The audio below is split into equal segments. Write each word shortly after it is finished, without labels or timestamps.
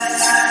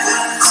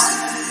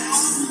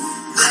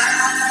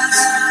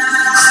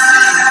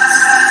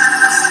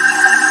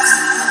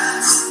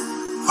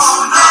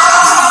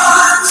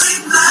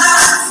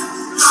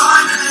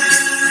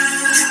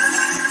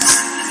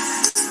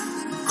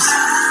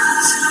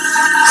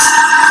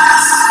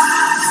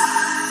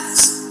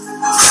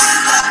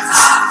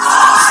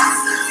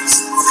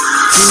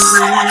thank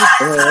God you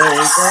for your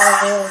goodness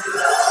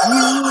and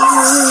your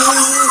mercy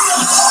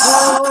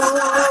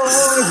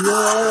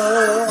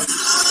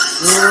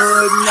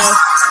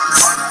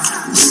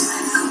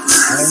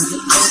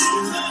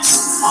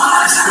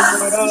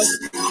toward us.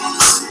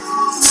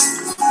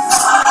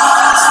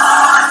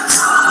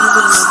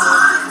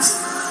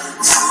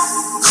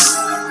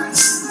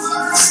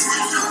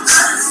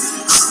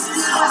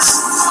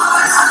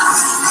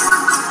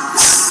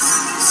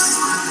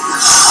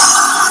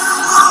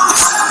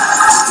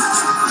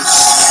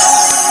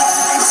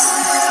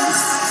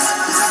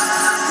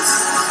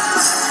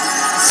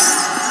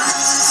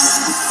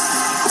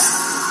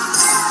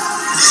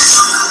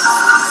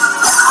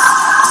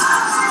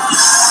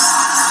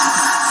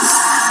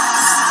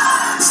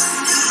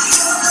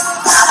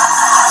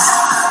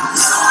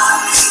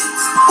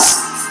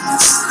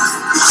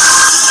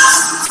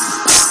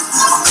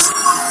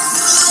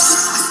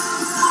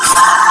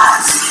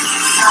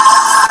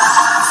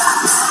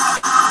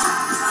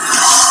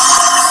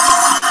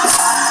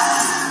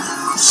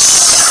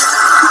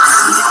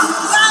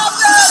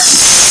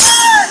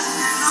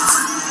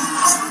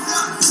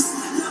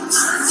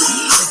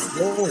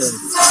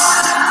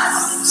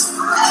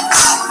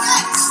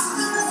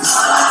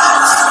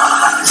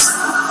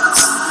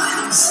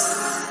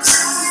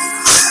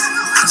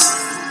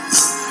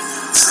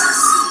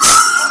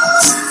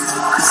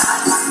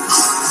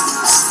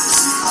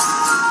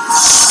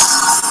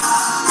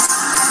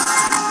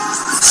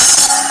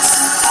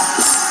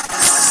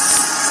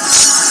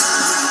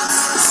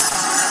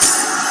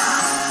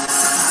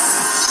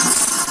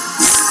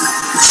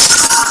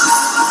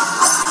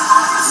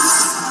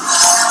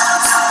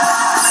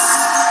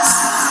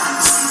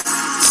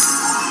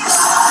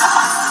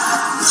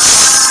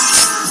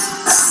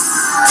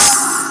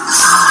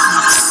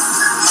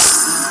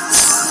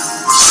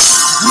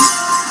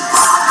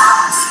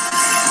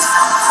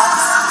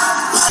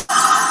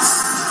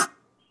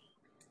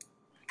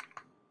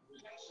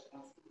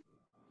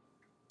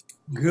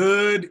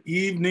 Good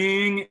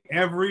evening,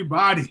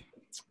 everybody.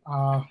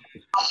 My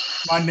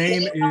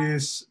name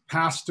is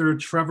Pastor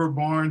Trevor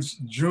Barnes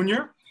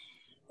Jr.,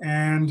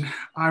 and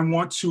I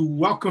want to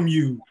welcome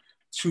you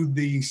to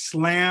the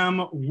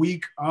Slam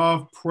Week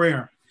of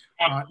Prayer.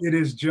 It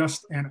is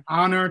just an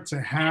honor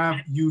to have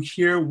you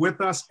here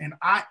with us, and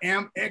I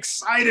am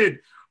excited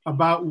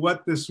about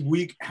what this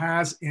week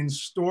has in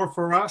store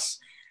for us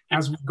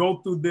as we go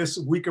through this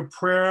week of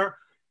prayer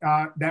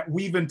that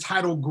we've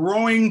entitled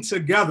Growing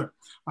Together,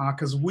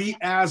 because we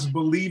as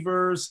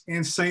believers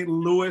in St.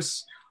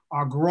 Louis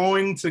are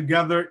growing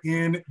together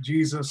in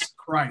Jesus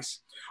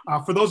Christ.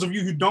 For those of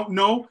you who don't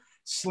know,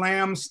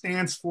 SLAM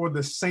stands for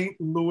the St.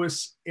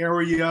 Louis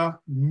Area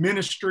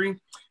Ministry,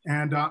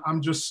 and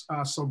I'm just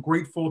so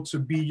grateful to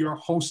be your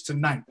host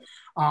tonight.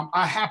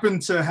 I happen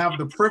to have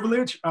the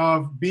privilege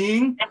of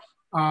being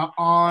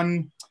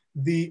on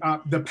the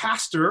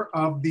pastor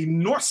of the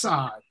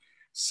Northside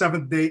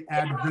Seventh-day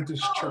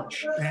Adventist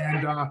Church,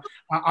 and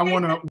I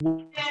want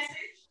to.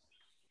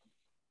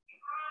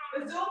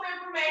 The Zoom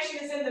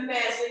information is in the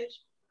message.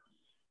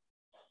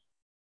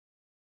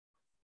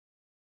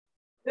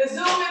 The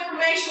Zoom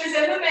information is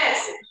in the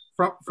message.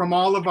 From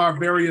all of our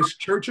various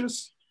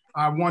churches,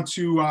 I want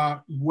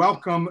to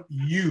welcome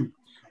you.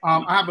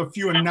 I have a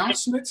few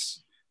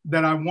announcements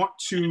that I want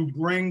to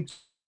bring.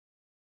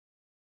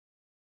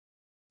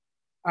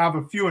 I have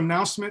a few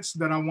announcements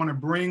that I want to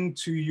bring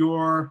to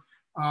your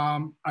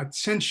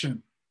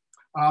attention.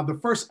 The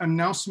first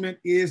announcement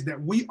is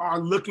that we are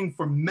looking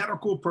for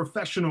medical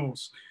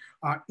professionals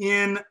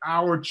in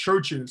our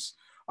churches.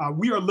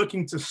 We are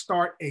looking to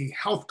start a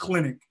health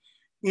clinic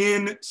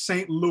in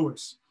St.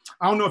 Louis.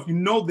 I don't know if you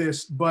know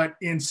this, but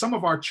in some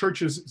of our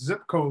churches'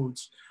 zip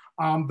codes,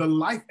 the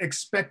life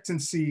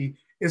expectancy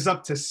is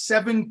up to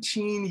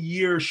 17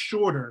 years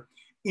shorter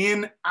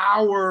in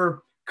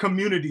our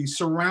communities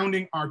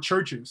surrounding our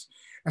churches.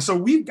 And so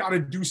we've got to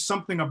do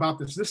something about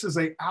this. This is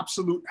an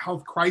absolute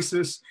health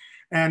crisis.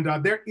 And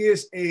there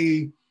is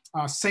a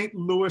St.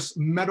 Louis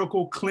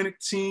medical clinic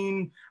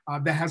team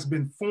that has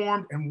been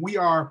formed, and we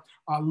are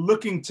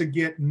looking to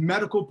get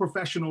medical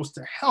professionals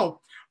to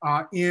help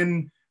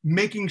in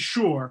making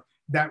sure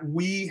that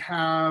we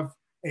have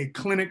a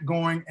clinic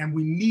going, and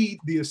we need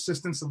the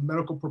assistance of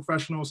medical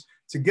professionals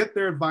to get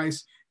their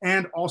advice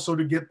and also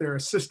to get their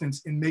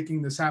assistance in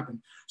making this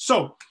happen.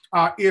 So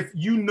if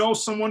you know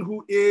someone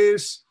who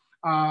is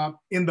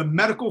in the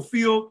medical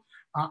field,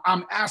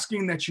 I'm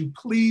asking that you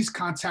please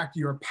contact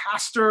your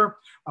pastor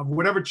of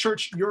whatever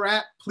church you're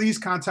at. Please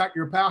contact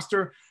your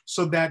pastor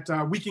so that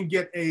we can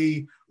get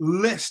a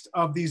list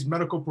of these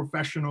medical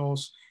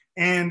professionals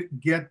and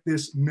get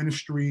this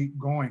ministry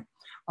going.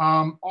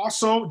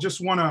 Also, just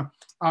want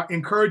to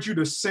encourage you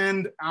to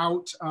send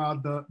out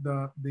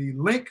the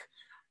link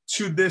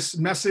to this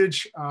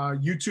message,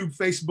 YouTube,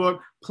 Facebook.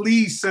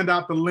 Please send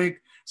out the link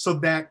so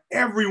that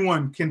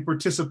everyone can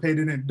participate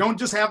in it. Don't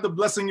just have the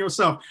blessing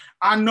yourself.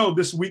 I know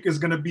this week is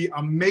going to be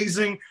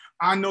amazing.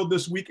 I know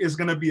this week is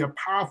going to be a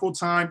powerful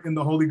time in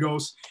the Holy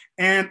Ghost.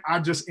 And I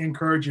just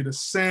encourage you to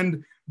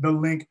send the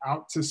link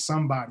out to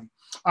somebody.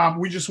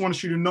 We just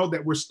want you to know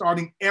that we're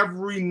starting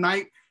every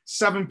night,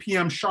 7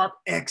 p.m. sharp,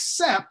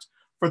 except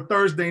for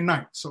Thursday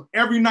night. So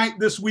every night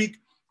this week,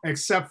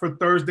 except for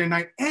Thursday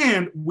night.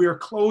 And we're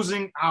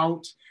closing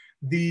out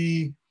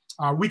the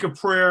week of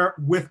prayer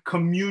with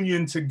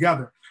communion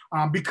together.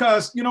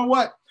 Because you know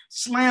what?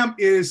 Slam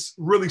is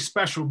really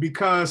special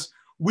because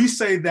we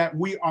say that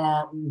we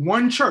are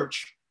one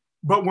church,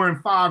 but we're in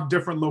 5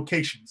 different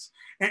locations.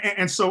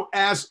 And so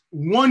as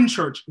one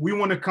church, we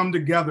want to come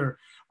together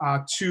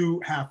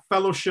to have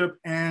fellowship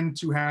and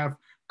to have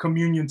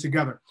communion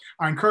together.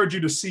 I encourage you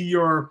to see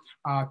your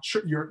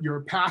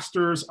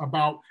pastors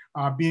about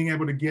being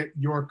able to get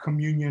your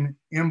communion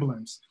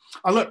emblems.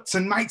 Look,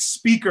 tonight's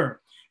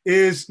speaker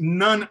is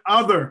none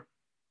other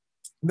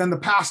than the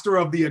pastor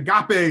of the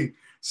Agape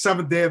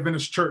Seventh-day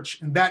Adventist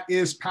Church, and that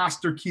is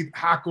Pastor Keith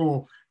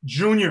Hackle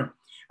Jr.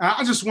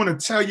 I just want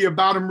to tell you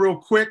about him real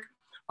quick.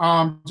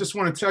 And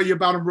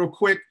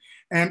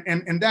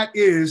that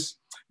is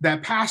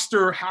that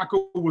Pastor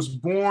Hackle was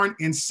born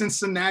in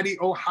Cincinnati,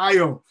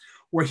 Ohio,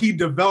 where he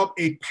developed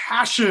a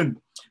passion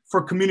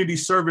for community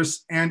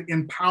service and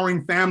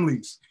empowering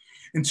families.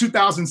 In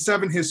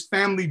 2007, his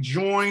family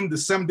joined the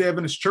Seventh-day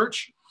Adventist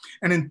Church.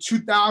 And in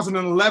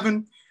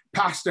 2011,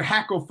 Pastor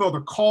Hackle felt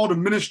a call to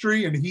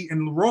ministry and he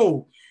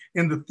enrolled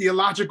in the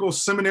theological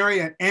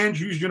seminary at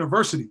Andrews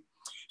University.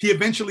 He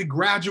eventually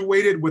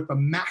graduated with a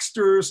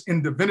master's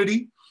in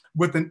divinity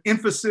with an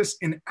emphasis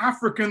in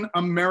African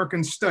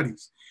American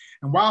studies.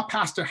 And while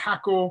Pastor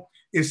Hackle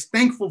is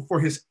thankful for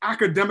his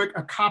academic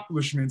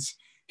accomplishments,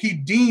 he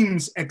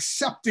deems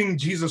accepting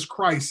Jesus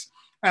Christ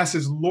as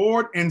his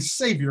Lord and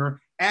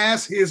Savior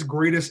as his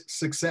greatest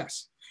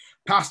success.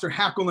 Pastor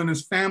Hackle and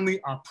his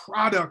family are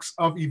products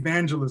of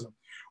evangelism,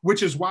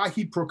 which is why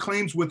he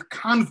proclaims with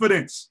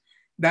confidence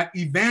that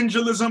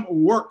evangelism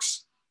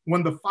works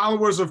when the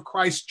followers of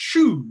Christ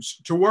choose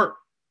to work.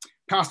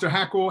 Pastor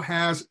Hackle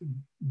has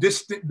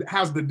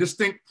the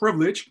distinct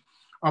privilege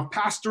of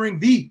pastoring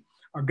the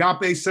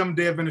Agape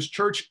Seventh-day Adventist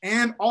Church,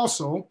 and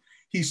also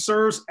he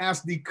serves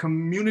as the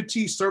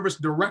community service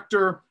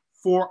director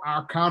for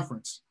our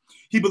conference.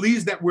 He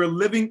believes that we're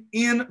living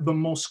in the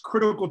most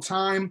critical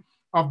time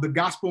of the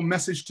gospel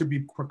message to be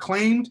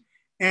proclaimed,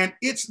 and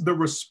it's the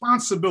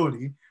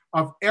responsibility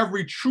of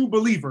every true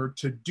believer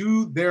to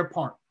do their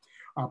part.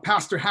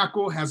 Pastor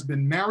Hackle has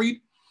been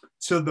married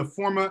to the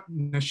former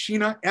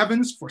Nashina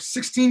Evans for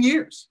 16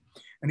 years,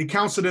 and he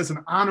counts it as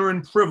an honor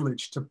and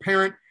privilege to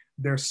parent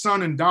their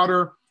son and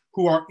daughter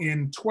who are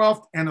in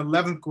 12th and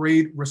 11th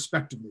grade,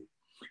 respectively.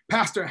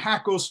 Pastor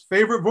Hackle's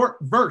favorite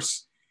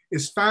verse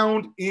is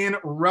found in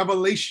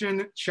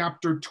Revelation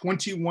chapter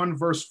 21,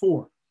 verse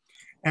 4.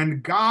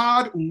 And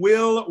God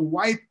will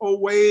wipe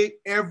away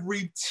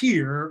every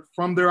tear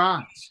from their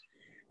eyes.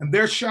 And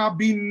there shall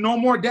be no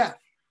more death,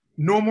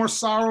 no more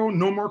sorrow,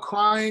 no more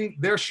crying.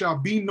 There shall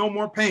be no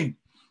more pain,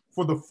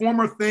 for the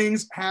former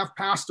things have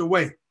passed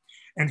away.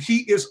 And he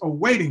is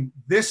awaiting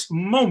this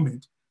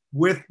moment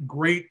with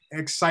great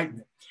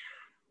excitement.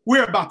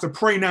 We're about to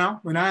pray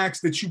now, and I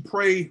ask that you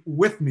pray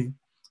with me.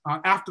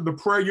 After the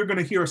prayer, you're going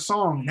to hear a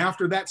song. And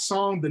after that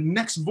song, the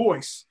next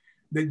voice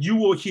that you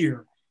will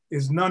hear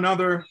is none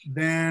other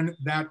than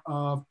that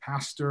of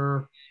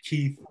Pastor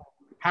Keith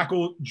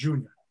Hackle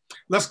Jr.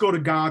 Let's go to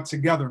God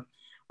together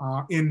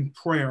in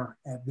prayer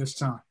at this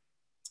time.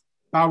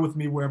 Bow with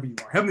me wherever you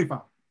are. Heavenly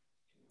Father,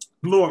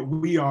 Lord,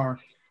 we are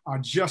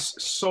just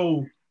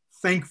so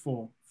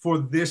thankful for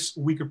this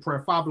week of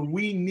prayer. Father,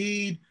 we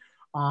need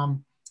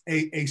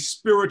a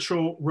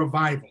spiritual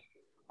revival.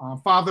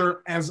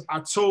 Father, as I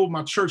told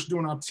my church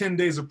during our 10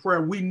 days of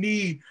prayer, we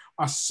need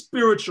a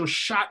spiritual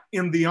shot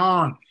in the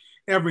arm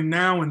every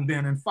now and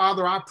then. And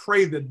Father, I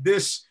pray that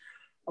this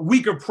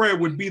week of prayer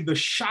would be the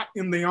shot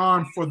in the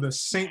arm for the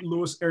St.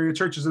 Louis area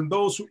churches and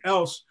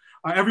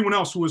everyone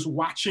else who is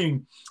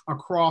watching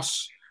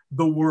across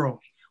the world.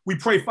 We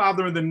pray,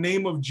 Father, in the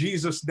name of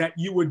Jesus, that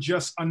you would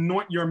just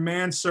anoint your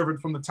manservant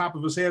from the top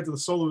of his head to the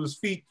sole of his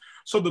feet,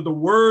 so that the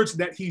words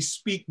that he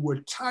speak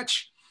would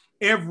touch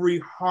every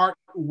heart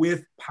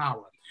with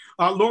power.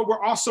 Lord,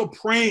 we're also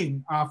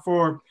praying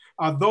for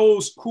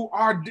those who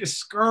are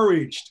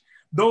discouraged,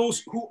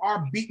 those who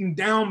are beaten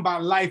down by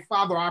life.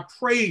 Father, I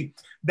pray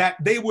that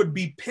they would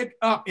be picked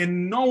up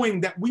in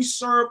knowing that we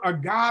serve a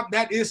God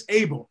that is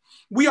able.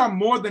 We are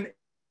more than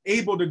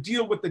able to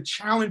deal with the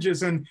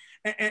challenges and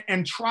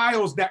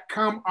trials that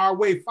come our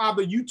way.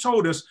 Father, you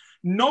told us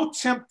no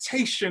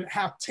temptation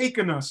hath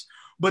taken us,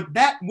 but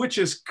that which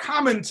is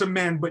common to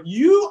man. But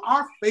you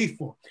are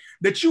faithful,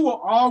 that you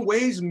will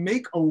always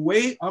make a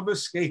way of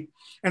escape.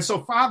 And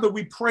so, Father,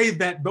 we pray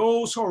that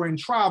those who are in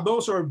trial,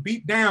 those who are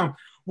beat down,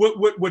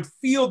 would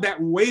feel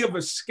that way of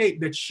escape,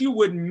 that you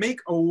would make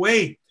a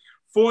way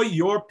for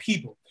your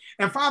people.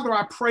 And Father,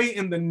 I pray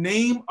in the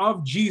name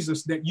of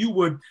Jesus that you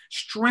would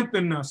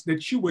strengthen us,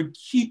 that you would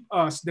keep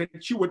us,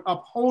 that you would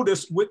uphold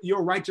us with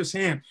your righteous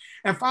hand.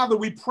 And Father,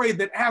 we pray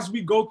that as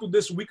we go through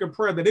this week of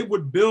prayer, that it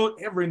would build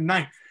every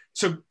night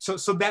so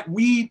that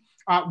we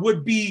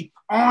would be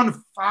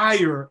on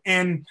fire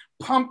and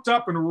pumped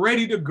up and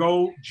ready to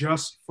go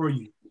just for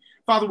you.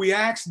 Father, we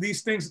ask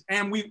these things,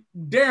 and we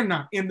dare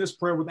not end this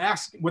prayer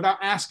without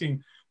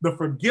asking the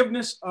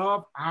forgiveness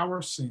of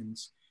our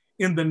sins.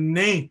 In the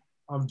name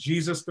of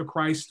Jesus the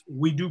Christ,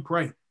 we do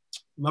pray.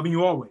 Loving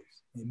you always.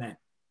 Amen.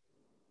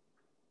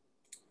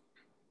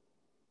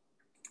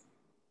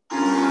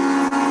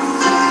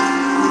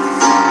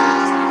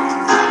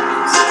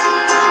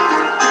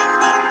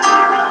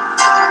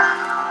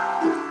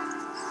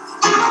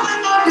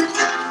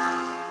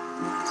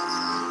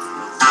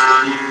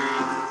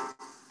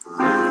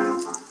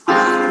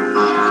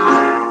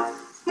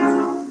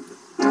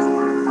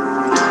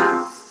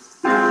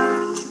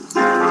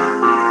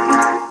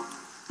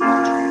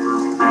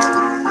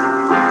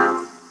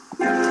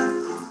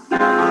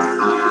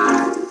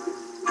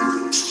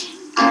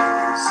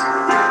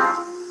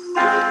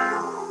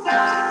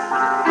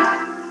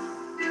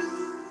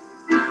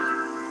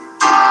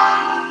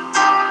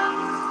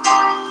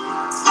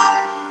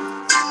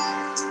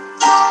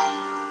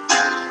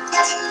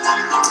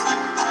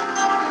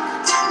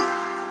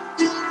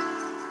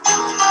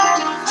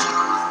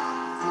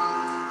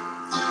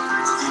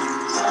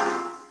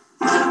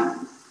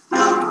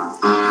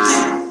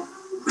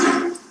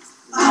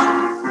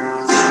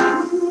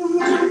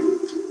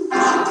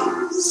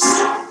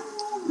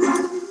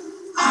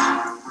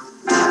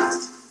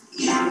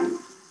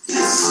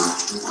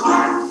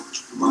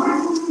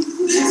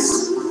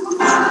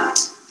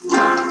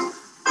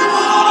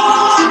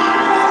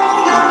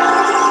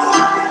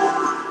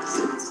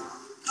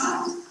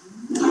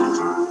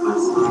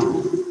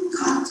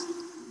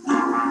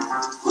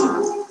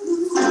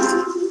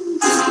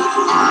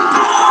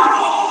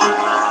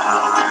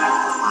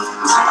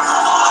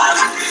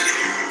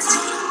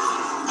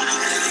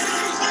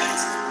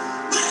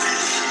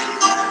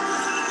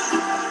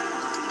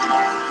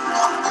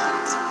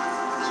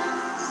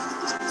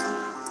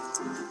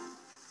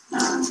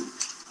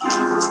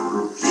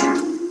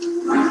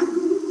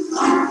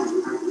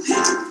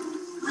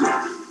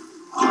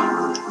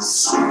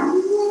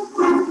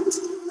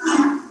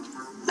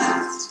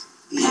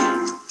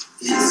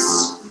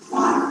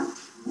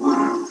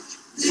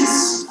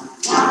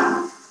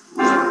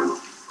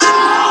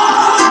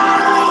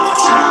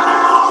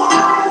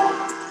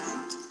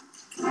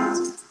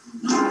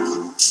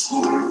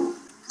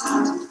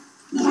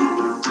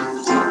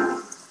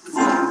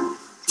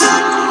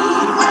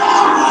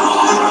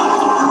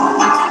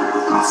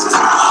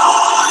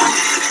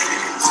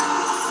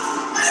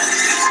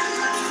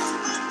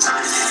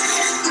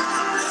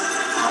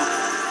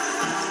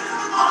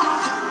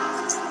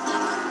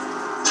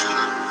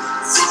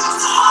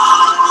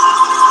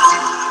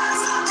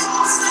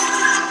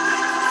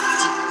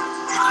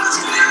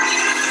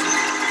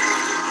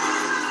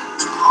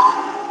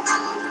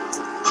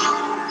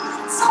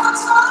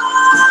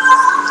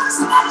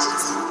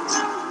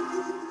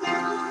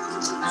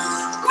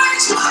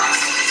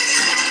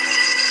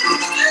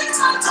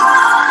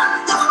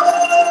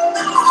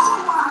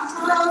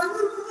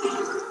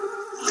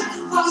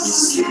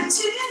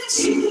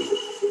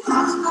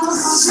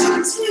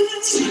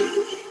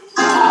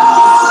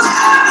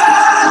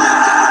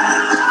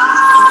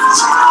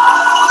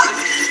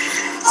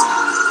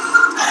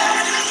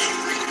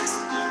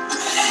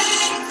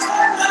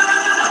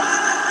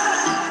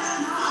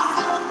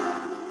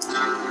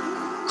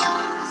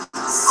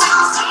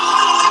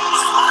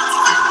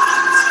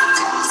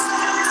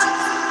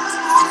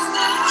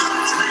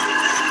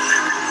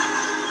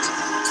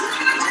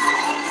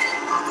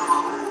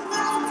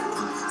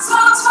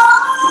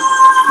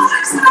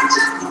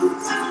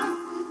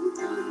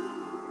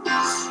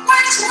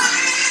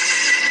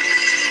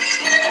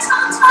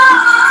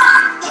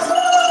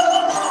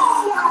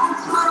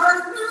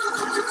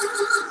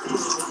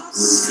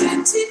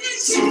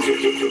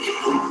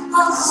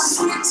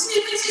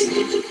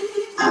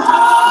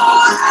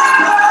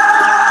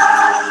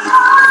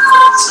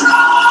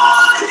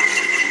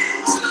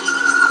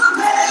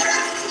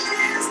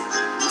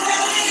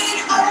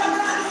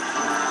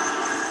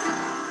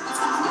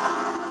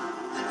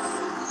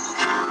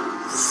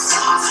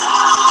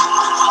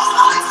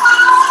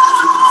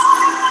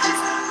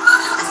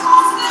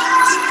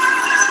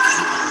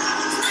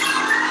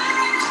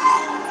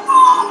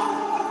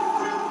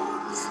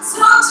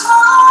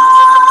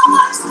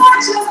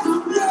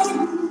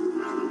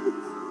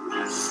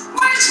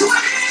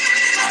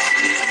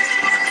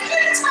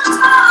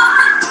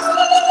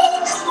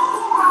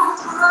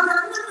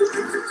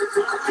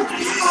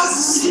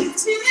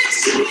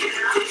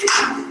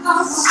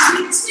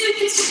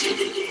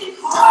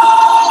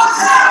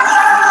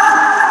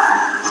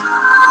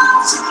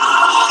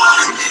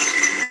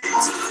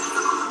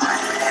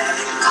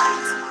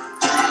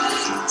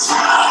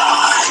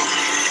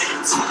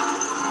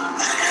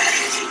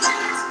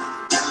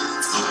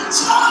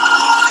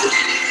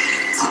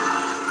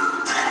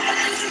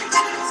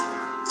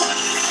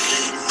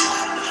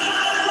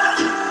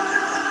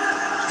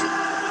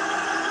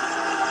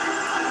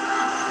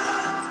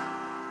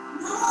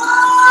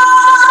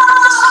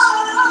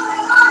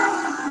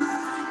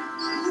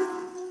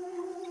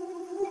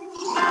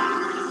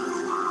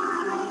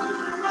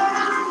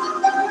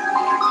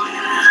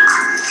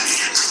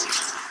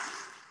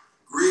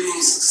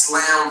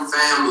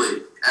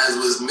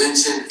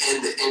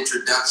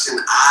 introduction.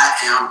 I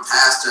am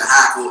Pastor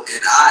Hackle,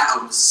 and I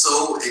am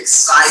so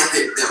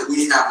excited that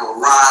we have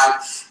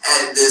arrived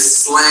at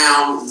this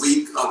Slam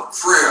Week of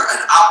Prayer,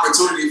 an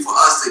opportunity for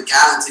us to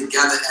gather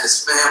together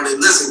as family.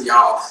 Listen,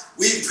 y'all,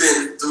 we've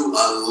been through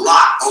a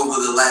lot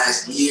over the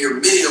last year.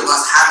 Many of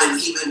us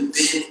haven't even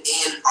been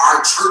in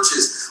our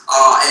churches.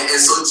 And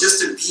so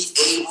just to be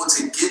able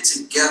to get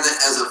together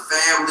as a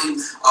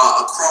family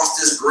across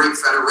this great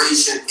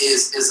federation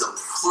is a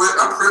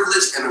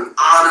privilege and an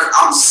honor.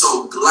 I'm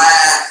so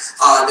glad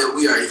that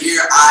we are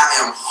here.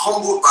 I am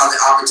humbled by the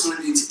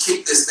opportunity to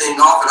kick this thing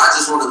off, and I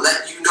just want to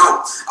let you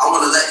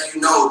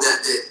know,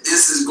 that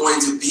this is going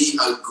to be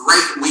a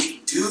great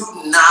week. Do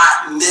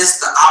not miss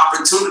the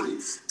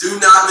opportunity. Do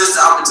not miss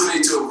the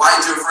opportunity to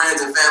invite your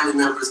friends and family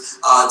members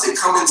to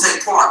come and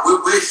take part.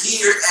 We're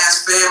here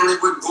as family.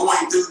 We're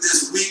going through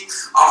this week.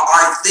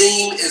 Our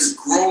theme is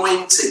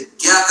growing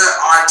together.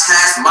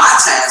 My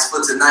task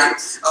for tonight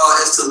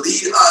is to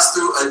lead us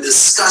through a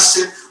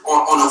discussion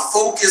on a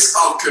focus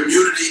of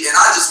community. And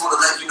I just want to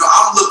let you know,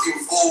 I'm looking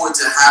forward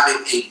to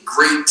having a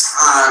great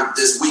time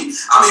this week.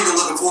 I'm even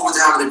looking forward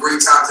to having a great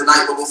time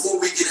tonight. But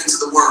before we get into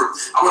the word,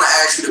 I want to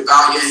ask you to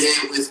bow your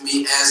head with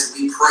me as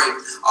we pray.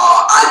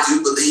 I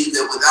do believe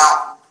that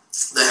without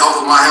the help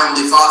of my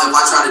Heavenly Father, if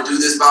I try to do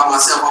this by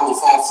myself, I will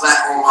fall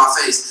flat on my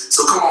face.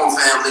 So come on,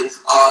 family.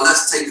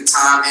 Let's take the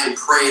time and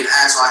pray and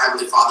ask our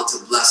Heavenly Father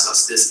to bless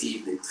us this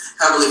evening.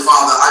 Heavenly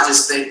Father, I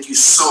just thank you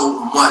so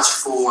much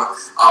for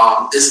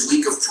this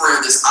week of prayer,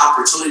 this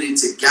opportunity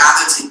to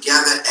gather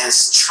together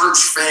as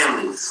church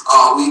family.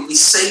 We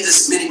say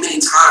this many, many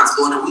times,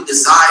 Lord, and we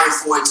desire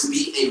for it to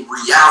be a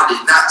reality,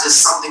 not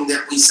just something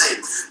that we say,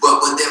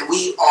 but that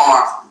we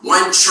are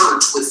one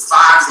church with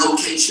 5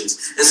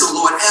 locations. And so,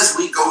 Lord, as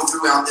we go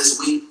throughout this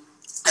week,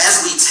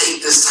 as we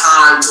take this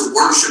time to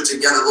worship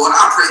together, Lord,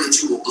 I pray that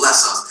you will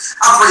bless us.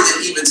 I pray that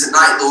even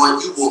tonight,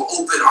 Lord, you will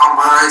open our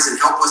minds and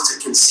help us to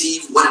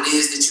conceive what it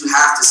is that you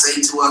have to say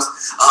to us.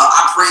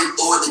 I pray,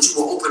 Lord, that you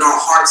will open our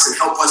hearts and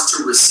help us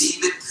to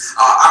receive it.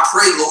 I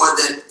pray, Lord,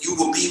 that you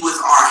will be with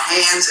our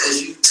hands as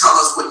you tell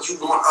us what you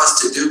want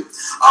us to do.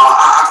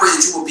 I pray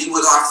that you will be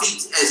with our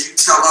feet as you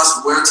tell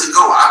us where to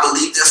go. I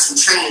believe there's some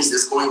change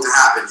that's going to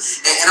happen.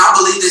 And I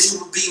believe that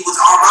you will be with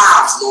our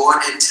mouths, Lord,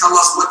 and tell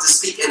us what to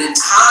speak. And in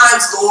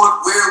times,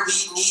 Lord, where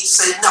we need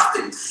say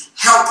nothing,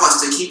 help us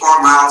to keep our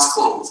mouths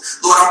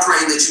closed. Lord, I'm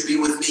praying that you be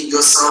with me,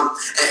 your son,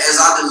 as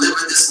I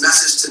deliver this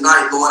message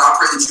tonight. Lord, I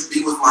pray that you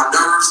be with my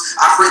nerves.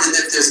 I pray that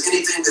if there's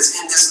anything that's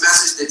in this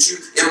message that you,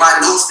 in my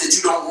notes, that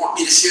you don't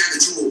want me to share, that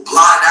you will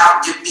blot it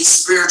out, give me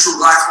spiritual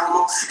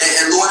glaucoma.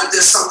 And Lord, if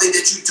there's something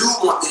that you do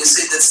want me to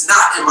say that's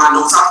not in my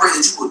notes, I pray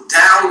that you will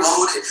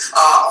download it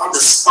on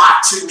the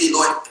spot to me,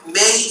 Lord.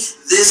 May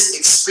this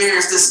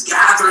experience, this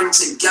gathering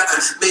together,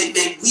 may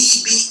we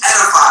be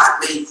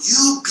edified. May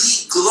you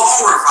be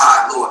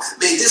glorified, Lord.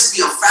 May this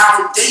be a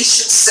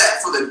foundation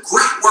set for the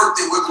great work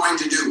that we're going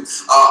to do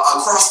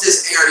across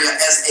this area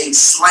as a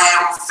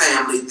Slam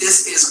family.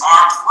 This is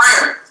our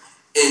prayer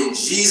in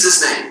Jesus'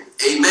 name.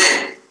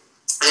 Amen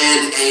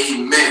and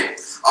amen.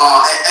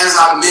 As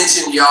I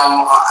mentioned,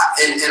 y'all,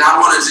 and I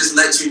want to just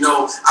let you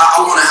know,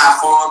 I want to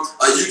have fun.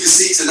 You can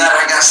see tonight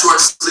I got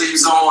short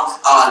sleeves on.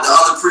 The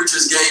other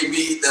preachers gave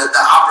me the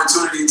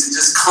opportunity to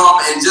just come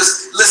and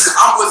just listen.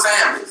 I'm with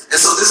family. And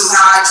so this is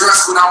how I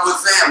dress when I'm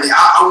with family.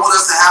 I want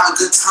us to have a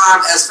good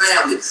time as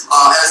family.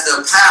 As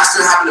the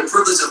pastor, having the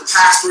privilege of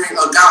pastoring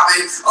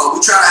Agape, we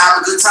try to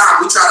have a good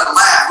time. We try to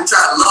laugh. We try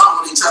to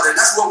love on each other. And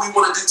that's what we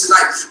want to do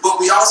tonight. But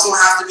we also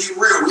have to be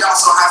real. We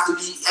also have to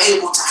be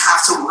able to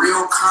have some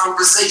real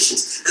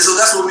conversations. And so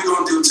that's what we're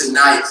going to do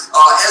tonight.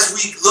 As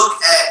we look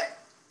at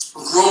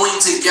growing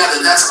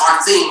together, that's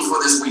our theme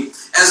for this week.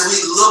 As we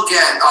look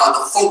at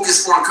the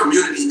focus on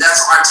community,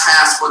 that's our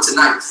task for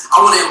tonight.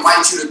 I want to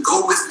invite you to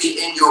go with me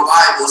in your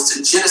Bibles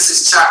to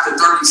Genesis chapter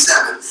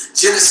 37.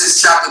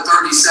 Genesis chapter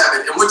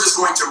 37. And we're just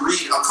going to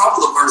read a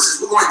couple of verses.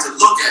 We're going to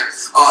look at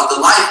the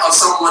life of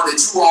someone that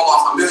you all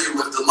are familiar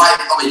with, the life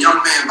of a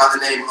young man by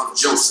the name of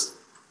Joseph.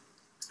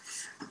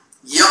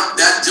 Yep,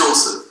 that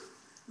Joseph.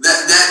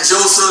 That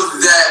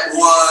Joseph that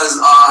was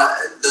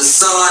the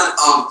son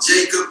of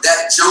Jacob,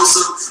 that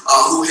Joseph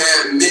who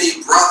had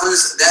many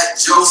brothers, that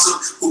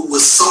Joseph who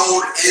was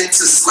sold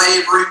into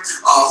slavery,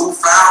 who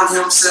found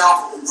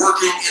himself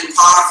working in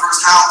Potiphar's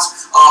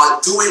house,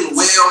 doing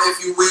well, if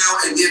you will,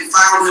 and then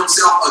found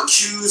himself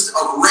accused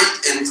of rape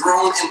and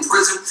thrown in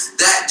prison.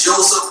 That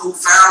Joseph who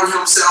found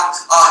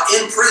himself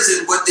in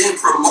prison, but then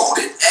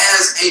promoted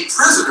as a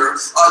prisoner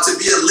to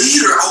be a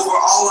leader over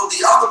all of the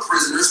other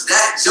prisoners.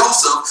 That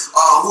Joseph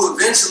who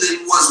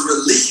eventually was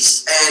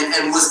released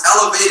and was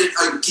elevated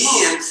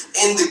again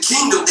in the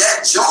kingdom.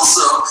 That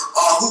Joseph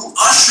who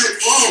ushered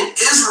in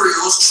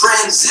Israel's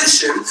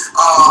transition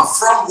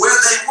from where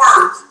they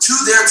were to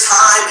their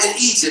time in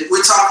Egypt.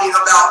 We're talking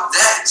about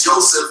that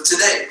Joseph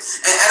today.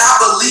 And I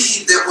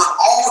believe that with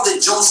all that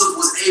Joseph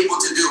was able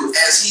to do,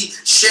 as he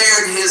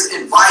shared his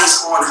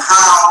advice on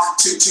how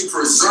to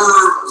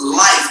preserve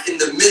life in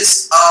the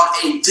midst of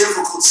a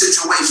difficult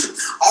situation,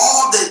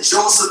 all that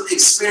Joseph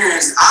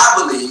experienced,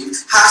 I believe,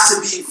 has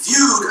to be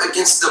viewed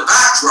against the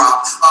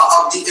backdrop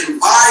of the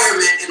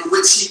environment in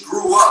which he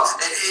grew up.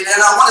 And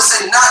I want to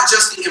say not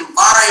just the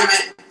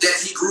environment that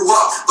he grew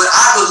up, but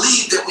I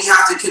believe that we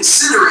have to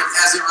consider it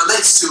as it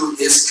relates to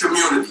his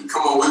community.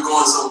 Come on, we're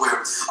going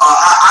somewhere.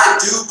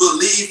 I do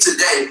believe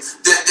today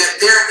that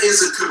there is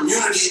a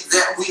community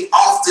that we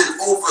often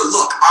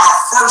overlook, our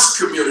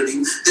first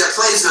community, that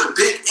plays a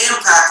big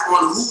impact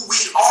on who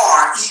we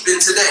are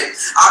even today.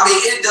 I mean,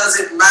 it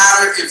doesn't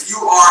matter if you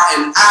are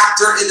an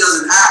actor, it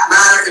doesn't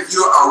matter if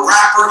you're a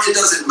rapper, it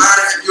doesn't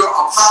matter if you're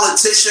a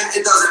politician,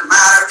 it doesn't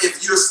matter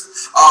if you're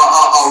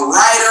a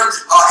writer.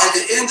 At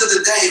the end of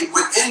the day,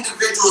 when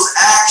individuals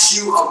ask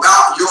you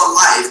about your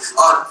life,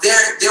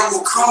 there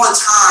will come a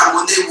time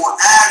when they will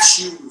ask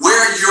you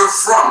where you're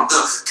from,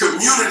 the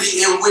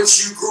community in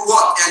which you grew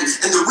up.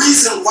 And the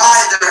reason why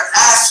they're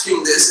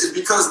asking this is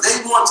because they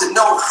want to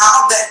know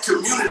how that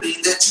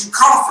community that you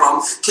come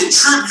from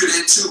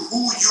contributed to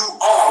who you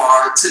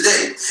are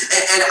today.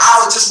 And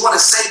I just want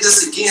to say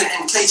this again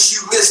in case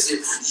you missed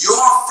it.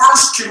 Your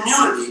first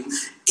community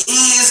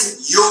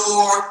is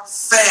your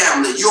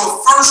family.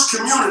 Your first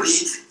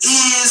community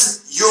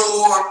is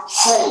your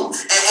home.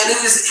 And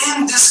it is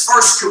in this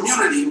first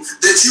community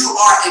that you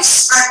are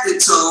expected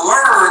to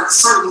learn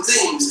certain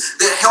things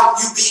that help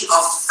you be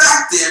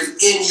effective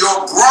in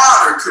your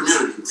broader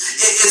community.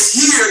 It's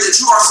here that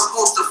you are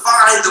supposed to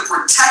find the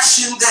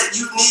protection that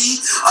you need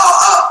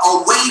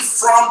away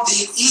from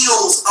the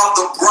ills of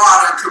the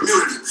broader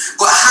community.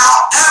 But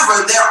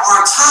however, there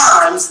are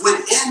times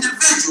when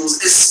individuals,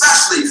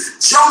 especially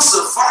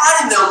Joseph,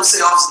 find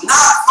themselves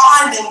not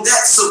finding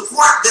that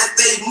support that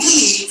they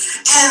need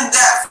in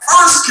that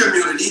first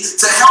community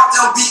to help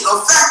them be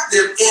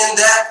effective in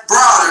that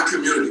broader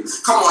community.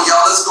 Come on,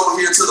 y'all, let's go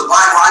here to the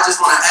Bible. I just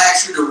want to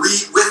ask you to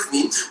read with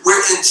me.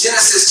 We're in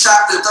Genesis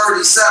chapter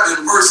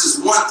 37,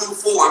 verses 1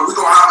 through 4. We're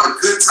going to have a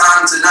good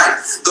time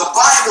tonight. The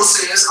Bible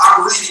says,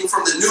 I'm reading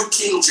from the New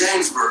King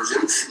James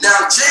Version,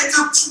 "Now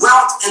Jacob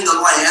dwelt in the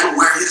land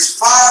where his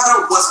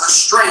father was a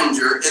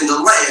stranger in the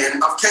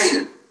land of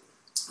Canaan."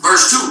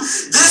 Verse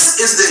 2, this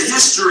is the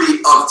history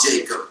of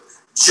Jacob.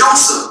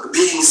 Joseph,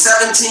 being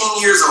 17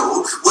 years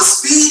old, was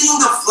feeding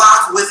the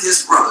flock with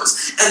his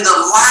brothers, and the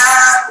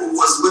lad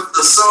was with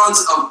the sons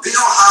of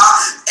Bilhah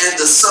and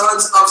the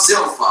sons of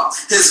Zilpah,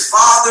 his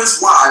father's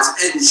wives.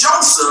 And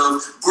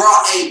Joseph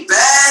brought a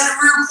bad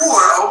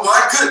report, oh my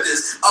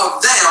goodness,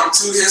 of them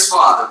to his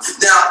father.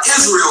 Now,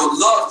 Israel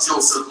loved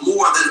Joseph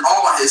more than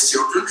all his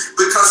children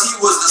because he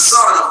was the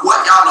son of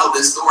what? Y'all know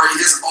this story,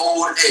 his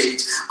old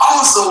age.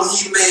 Also,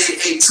 he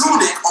made a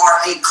tunic or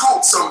a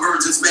coat, some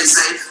versions may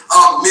say,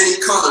 of many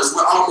colors.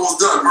 We're almost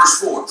done. Verse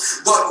 4.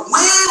 But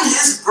when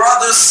his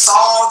brothers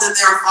saw that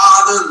their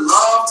father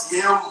loved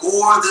him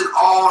more than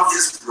all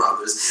his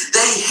brothers,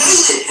 they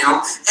hated him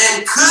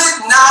and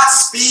could not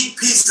speak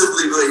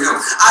peaceably with him.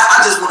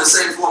 I just want to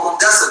say for a moment,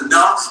 that's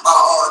enough.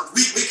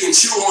 We can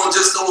chew on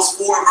just those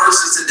 4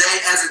 verses today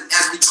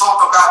as we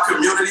talk about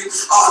community.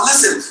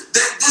 Listen,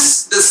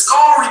 the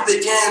story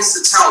begins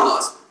to tell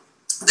us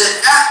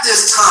that at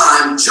this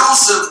time,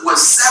 Joseph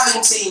was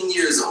 17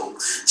 years old.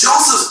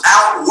 Joseph's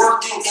out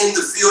working in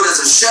the field as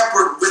a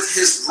shepherd with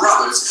his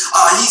brothers.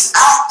 He's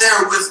out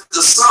there with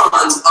the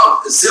sons of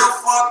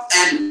Zilpah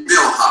and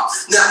Bilhah.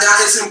 Now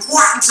it's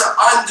important to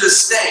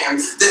understand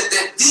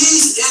that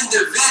these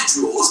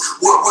individuals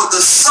were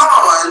the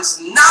sons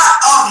not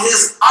of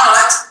his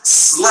aunt /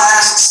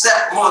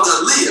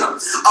 stepmother Leah,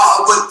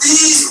 but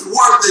these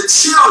were the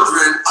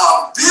children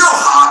of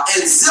Bilhah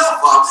and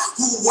Zilpah,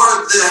 who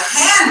were the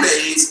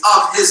handmaids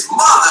of his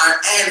mother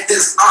and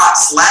his aunt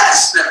 /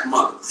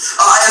 stepmother.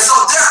 And so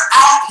they're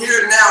out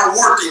here now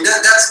working.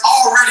 That's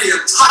already a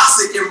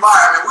toxic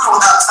environment. We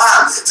don't have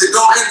time to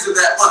go into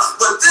that.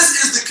 But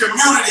this is the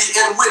community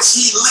in which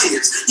he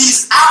lives.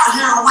 He's out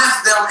here with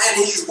them and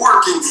he's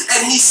working.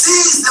 And he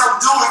sees them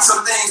doing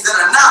some things that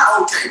are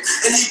not okay.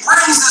 And he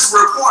brings this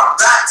report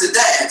back to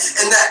dad.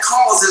 And that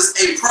causes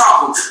a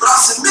problem. But I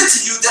submit to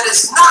you that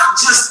it's not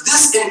just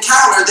this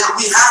encounter that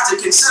we have to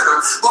consider,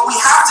 but we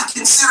have to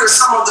consider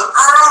some of the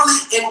early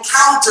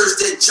encounters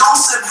that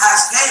Joseph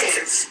has had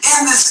in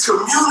this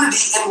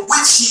community in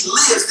which he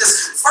lives,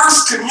 this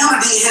first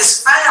community, his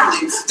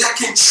family, that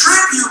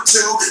contribute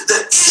to the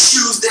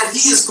issues that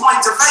he is going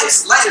to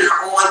face later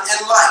on in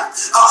life.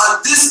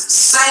 This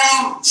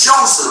same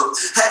Joseph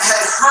had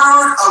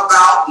heard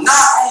about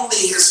not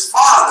only his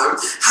father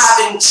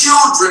having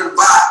children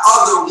by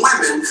other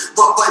women,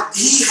 but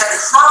he had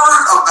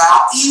heard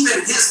about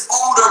even his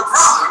older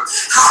brother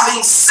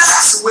having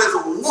sex with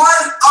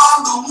one of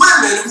the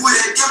women who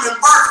had given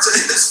birth to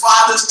his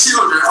father's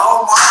children.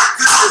 Oh my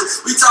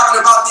goodness. We're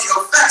talking about the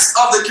effects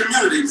of the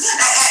community.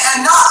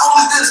 And not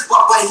only this,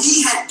 but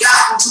he had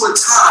gotten to a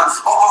time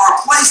or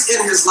a place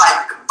in his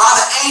life by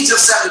the age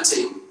of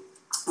 17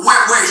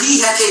 where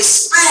he had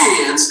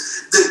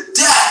experienced the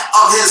death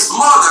of his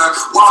mother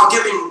while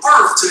giving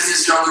birth to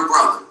his younger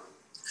brother.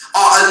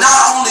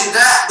 Not only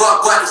that,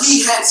 but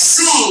he had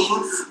seen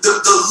the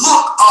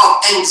look of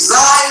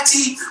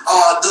anxiety,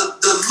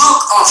 the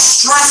look of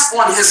stress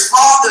on his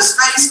father's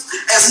face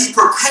as he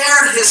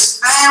prepared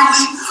his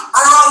family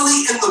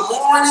early in the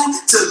morning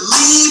to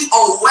leave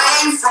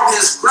away from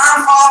his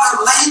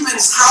grandfather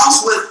Laban's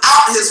house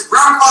without his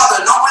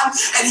grandfather knowing.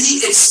 And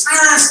he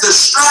experienced the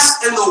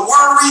stress and the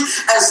worry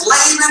as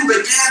Laban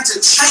began to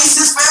chase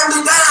his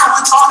family down.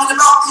 We're talking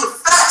about the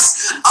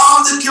effects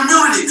of the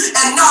community.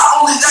 And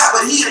not only that,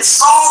 but he had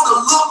saw the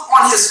look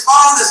on his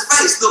father's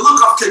face, the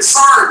look of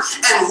concern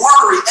and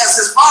worry as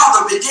his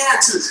father began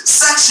to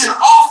section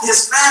off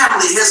his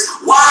family, his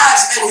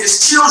wives and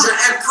his children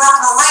in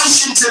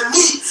preparation to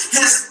meet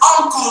his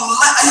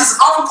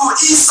uncle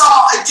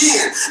Esau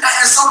again.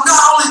 And so not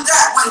only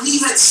that, but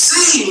he had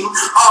seen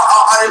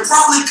and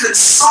probably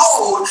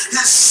consoled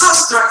his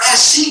sister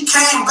as she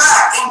came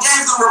back and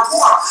gave the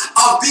report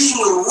of being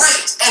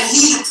raped. And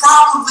he had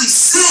probably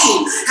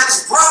seen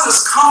his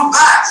brothers come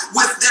back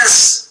with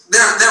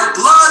their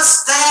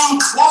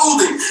blood-stained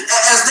clothing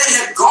as they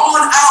had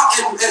gone out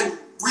and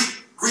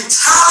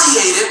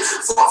retaliated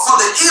for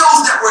the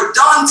ills that were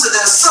done to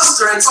their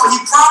sister. And so he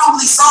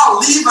probably saw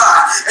Levi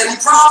and he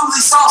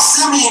probably saw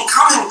Simeon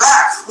coming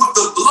back with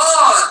the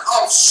blood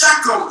of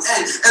Shechem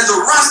and the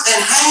rest,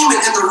 and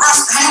Haman and the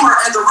rest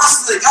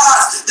of the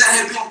guys that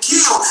had been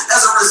killed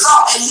as a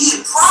result. And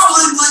he had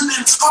probably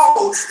been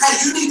told,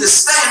 hey, you need to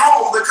stay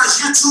home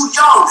because you're too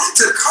young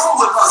to come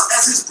with us,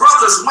 as his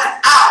brothers went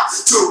out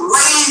to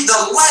raid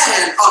the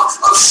land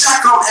of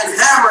Shechem and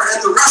Hamor and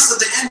the rest of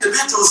the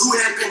individuals who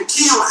had been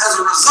killed as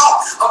a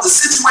result of the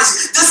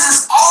situation. This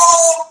is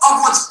all of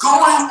what's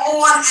going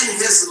on in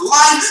his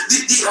life,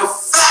 the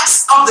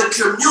effects of the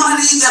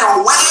community that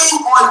are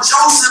weighing on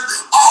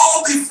Joseph,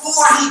 all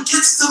before he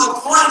gets to the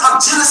point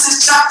of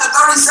Genesis chapter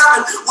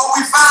 37, where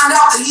we find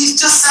out that he's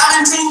just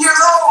 17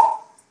 years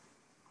old.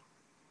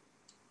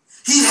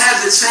 He had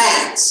the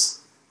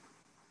chance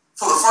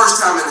for the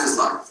first time in his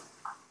life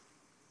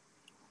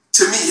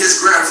to meet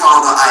his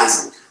grandfather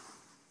Isaac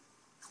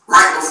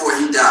right before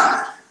he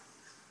died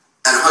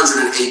at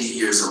 180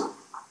 years old.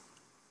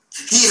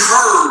 He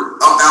heard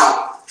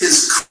about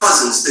his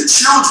cousins, the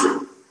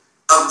children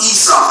of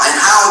Esau, and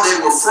how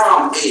they were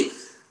from a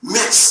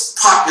mixed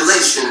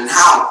population and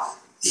how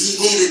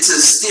he needed to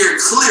steer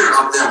clear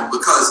of them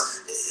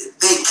because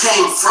they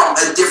came from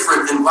a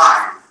different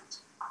environment.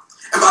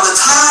 And by the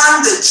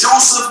time that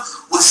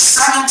Joseph was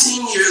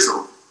 17 years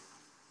old,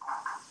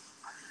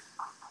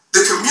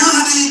 the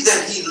community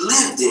that he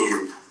lived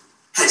in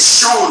had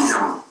shown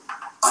him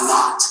a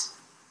lot.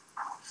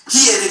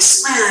 He had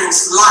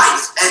experienced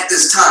life at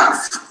this time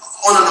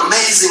on an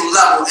amazing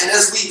level. And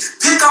as we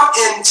pick up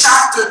in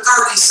chapter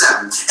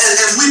 37,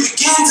 as we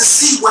begin to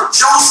see what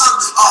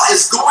Joseph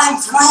is going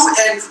through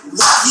and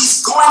what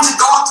he's going to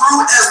go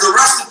through as the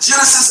rest of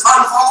Genesis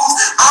unfolds,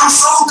 I'm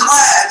so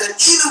glad that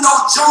even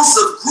though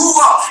Joseph grew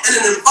up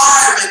in an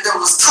environment that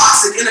was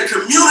toxic, in a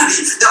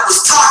community that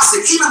was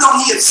toxic, even though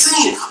he had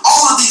seen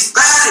all of these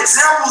bad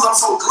examples, I'm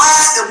so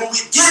glad that when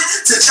we get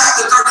to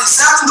chapter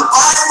 37, the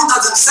Bible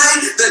doesn't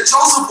say that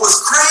Joseph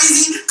was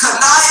crazy,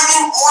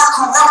 conniving, or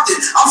corrupted.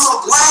 I'm so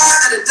glad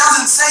that it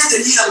doesn't say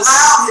that he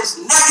allowed his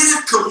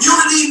negative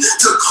community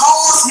to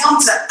cause him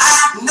to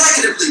act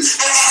negatively.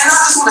 And I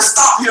just want to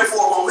stop here for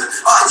a moment.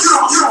 You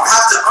don't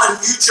have to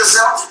unmute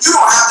yourself. You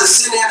don't have to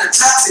send in a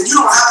text, and you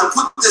don't have to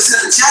put this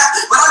in the chat.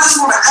 But I just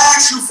want to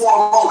ask you for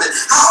a moment,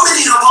 how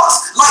many of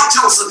us, like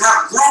Joseph,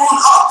 have grown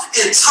up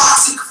in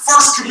toxic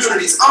first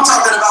communities? I'm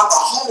talking about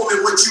the home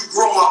in which you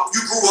grew up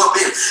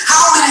in.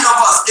 How many of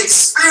us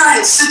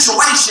experience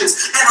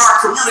situations in our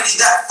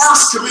community, that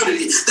first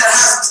community, that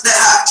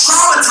have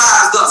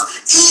traumatized us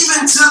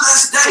even to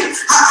this day?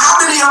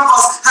 How many of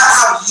us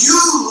have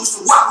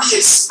used what we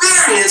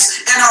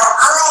experienced in our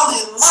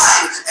early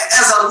life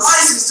as a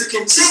license to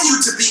continue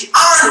to be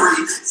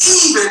ornery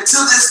even to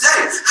this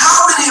day?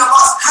 How many of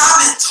us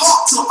haven't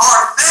talked to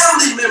our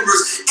family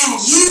members in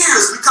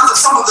years because of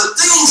some of the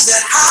things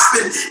that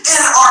happened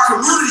in our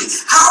community?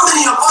 How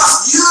many of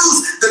us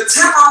use the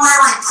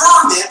temporary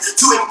permit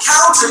to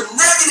encounter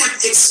negative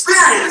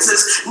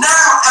experiences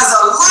now as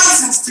a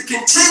license to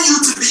continue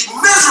to be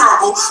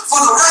miserable for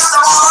the rest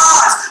of our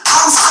lives?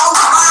 I'm so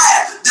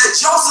glad that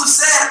Joseph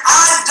said,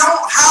 I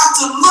don't have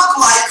to look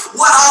like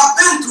what I've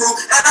been through,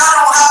 and I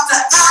don't have to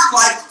act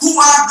like who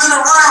I've been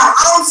around.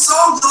 I'm so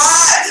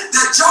glad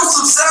that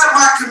Joseph said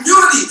my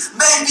community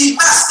may be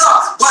messed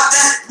up, but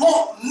that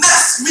won't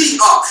mess me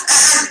up.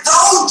 And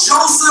though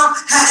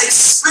Joseph had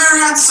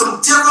experienced some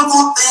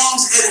difficult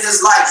things in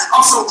his life,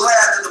 I'm so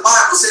glad that the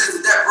Bible says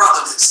that that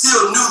brother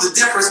still knew the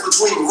difference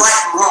between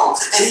right and wrong,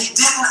 and he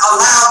didn't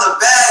allow the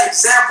bad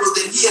examples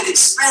that he had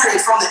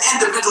experienced from the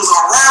individuals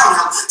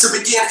around him to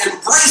begin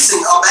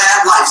embracing a bad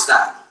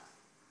lifestyle.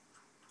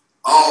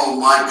 Oh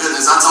my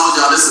goodness, I told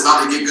y'all this is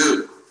about to get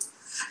good.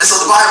 And so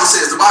the Bible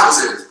says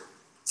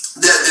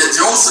that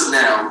Joseph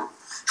now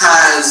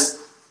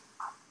has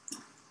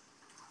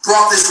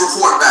brought this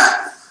report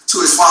back to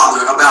his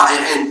father about,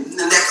 and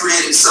that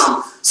created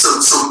some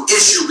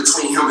issue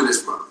between him and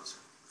his brothers.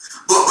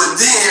 But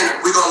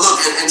then we're going to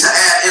look, and to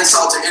add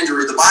insult to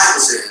injury, the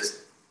Bible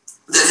says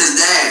that his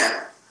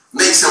dad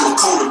makes him a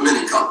coat of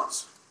many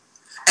colors.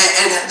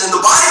 And then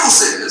the Bible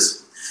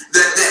says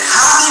that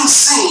having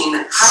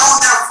seen how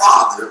their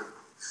father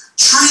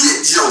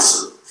treated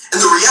Joseph, and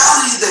the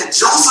reality that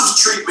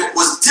Joseph's treatment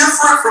was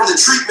different from the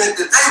treatment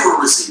that they were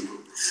receiving,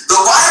 the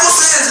Bible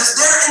says, it's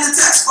there in the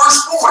text,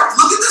 verse 4.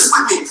 Look at this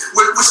with me.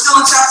 We're still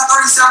in chapter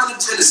 37 of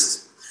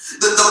Genesis.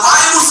 The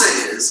Bible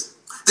says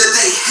that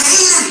they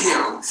hated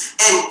him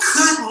and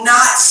could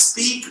not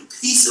speak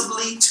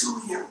peaceably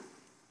to him.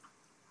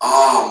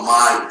 Oh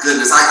my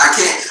goodness. I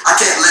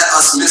can't let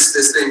us miss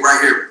this thing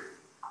right here.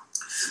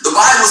 The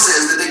Bible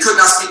says that they could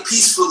not speak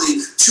peacefully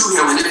to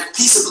him and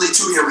peaceably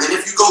to him. And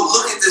if you go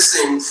look at this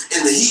thing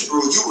in the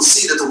Hebrew, you will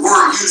see that the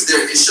word used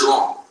there is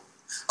shalom.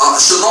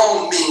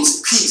 Shalom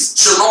means peace.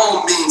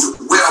 Shalom means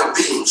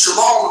well-being.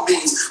 Shalom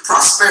means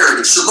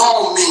prosperity.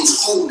 Shalom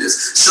means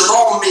wholeness.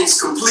 Shalom means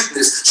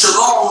completeness.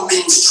 Shalom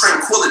means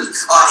tranquility.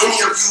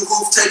 Any of you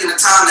who've taken the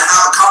time to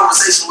have a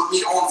conversation with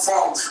me on the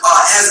phone,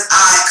 as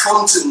I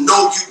come to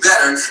know you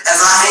better, as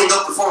I hang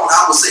up the phone,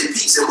 I will say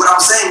peace. And what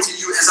I'm saying to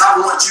you is I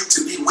want you to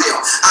be well.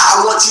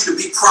 I want you to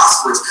be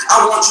prosperous.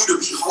 I want you to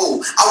be whole.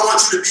 I want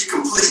you to be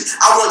complete.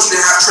 I want you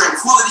to have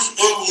tranquility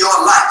in your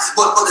life.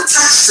 But the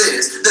text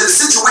says that the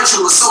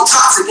situation was so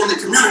toxic in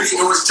the community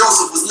in which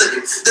Joseph was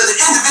living that the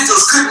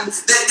individuals couldn't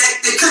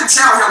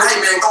tell him, hey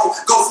man, go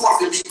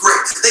forth and be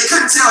great. They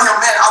couldn't tell him,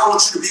 man, I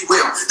want you to be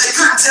well. They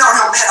couldn't tell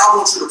him, man, I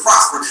want you to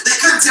prosper. They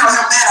couldn't tell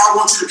him, man, I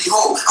want you to be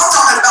whole. I'm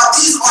talking about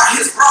these are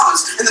his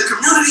brothers in the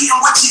community in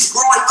which he's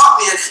growing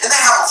up in, and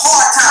they have a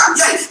hard time,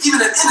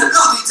 even an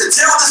inability to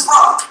tell this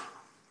brother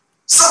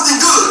something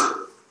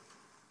good.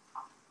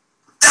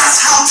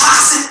 That's how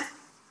toxic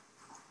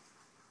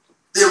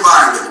the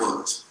environment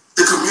was,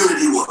 the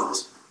community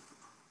was.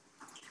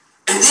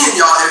 And then,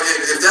 y'all,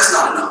 if that's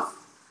not enough,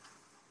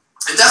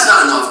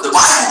 the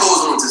Bible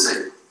goes on to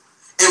say,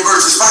 in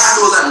verses 5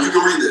 to 11, you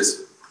can read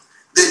this,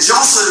 that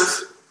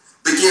Joseph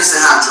begins to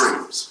have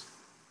dreams.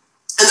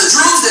 And the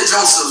dreams that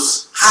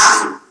Joseph's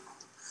having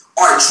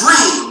are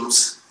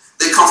dreams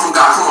that come from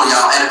God. Come on,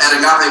 y'all. At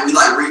Agape, we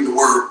like reading the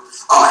word.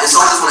 And so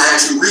I just want to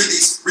ask you, read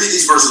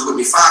these verses with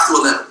me, 5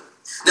 to 11.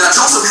 Now,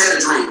 Joseph had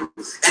a dream,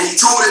 and he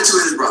told it to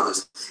his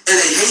brothers, and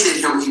they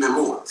hated him even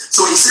more.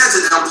 So he said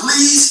to them,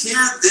 please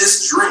hear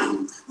this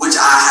dream which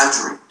I have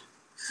dreamed.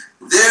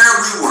 There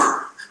we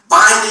were,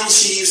 binding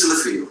sheaves in the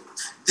field.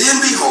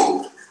 Then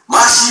behold,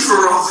 my sheaf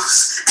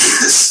arose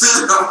and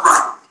stood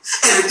upright.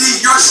 And indeed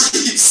your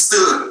sheep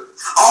stood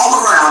all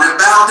around and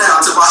bowed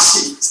down to my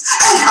sheaves.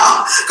 Hey,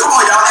 y'all, come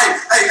on, y'all.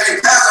 Hey,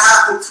 Pastor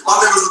Hackle, my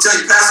members will tell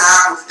you Pastor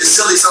Hackle is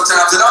silly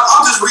sometimes. And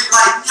I'm just reading,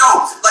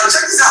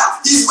 check this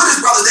out. He's with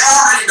his brothers. They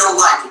already don't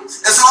like him.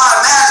 And so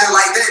I imagine,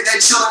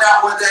 they're chilling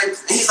out one day,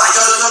 and he's like,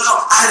 yo,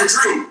 I had a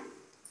dream.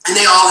 And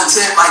they all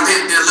intent,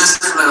 they're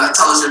listening,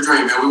 tell us your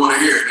dream, man, we want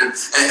to hear it. And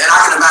I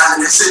can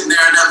imagine they're sitting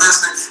there and they're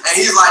listening, and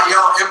he's like,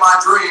 yo, in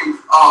my dream,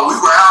 we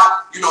were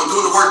out, doing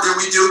the work that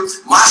we do.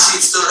 My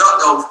sheep stood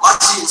up, though. My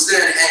sheep was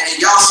there, and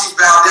y'all sheep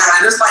bowed down.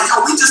 And it's like,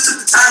 yo, we just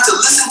took the time to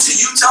listen to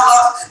you tell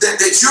us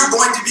that you're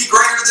going to be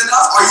greater than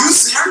us. Are you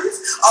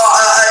serious?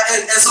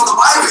 And so the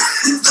Bible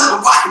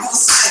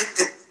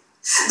said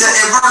that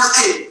in verse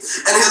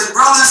 8, and his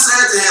brothers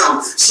said to him,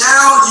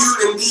 shall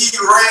you indeed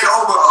reign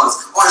over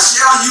us, or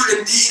shall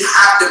you indeed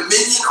have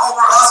dominion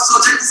over us? So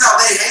check this out,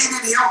 they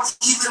hated him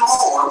even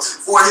more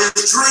for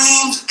his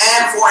dreams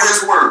and for his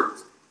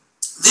words.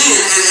 Then,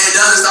 it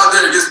doesn't stop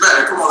there, it gets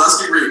better. Come on,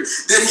 let's keep reading.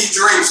 Then he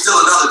dreamed still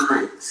another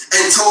dream,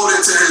 and told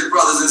it to his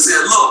brothers and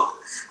said,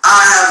 look, I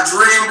have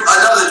dreamed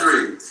another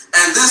dream.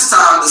 And this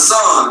time the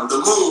sun,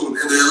 the moon,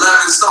 and the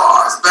 11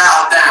 stars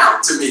bowed down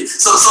to me.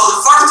 So the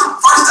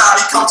first time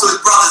he comes to his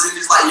brothers and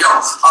he's like, yo,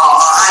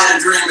 I had a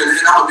dream and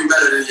I'm going to be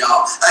better than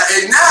y'all.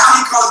 And now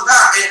he comes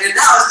back and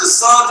now it's the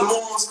sun, the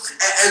moons,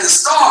 and the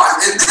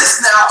stars. And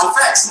this now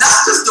affects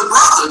not just the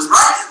brothers,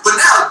 right?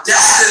 But now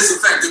dad is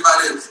affected by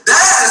this.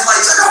 Dad is like,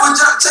 check out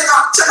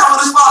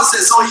what his father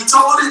said. So he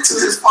told it to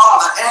his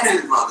father and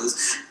his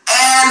brothers.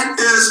 And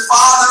his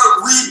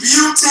father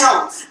rebuked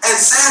him and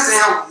said to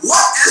him,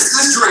 what is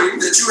this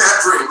dream that you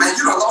have dreamed? Man,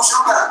 you done lost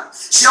your mind.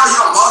 Shall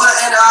your mother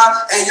and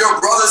I and your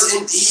brothers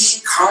indeed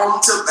come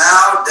to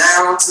bow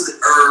down to the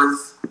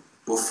earth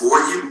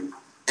before you?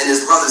 And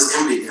his brothers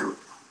envied him,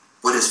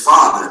 but his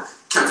father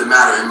kept the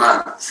matter in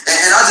mind.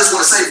 And I just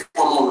want to say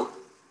for a moment,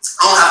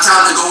 I don't have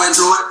time to go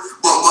into it,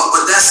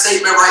 but that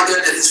statement right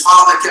there that his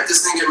father kept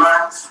this thing in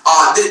mind,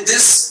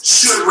 this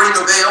should ring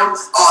a bell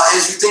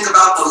as you think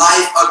about the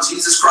life of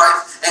Jesus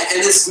Christ.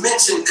 And it's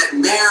mentioned that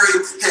Mary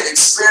had had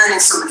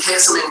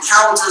some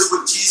encounters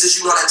with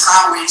Jesus. That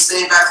time where he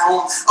stayed back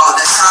home,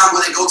 that time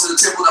where they go to the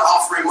temple to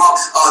offer him up,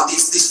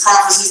 these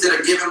prophecies that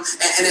are given.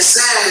 And it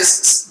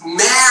says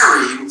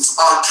Mary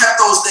kept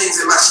those things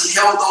in mind. She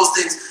held those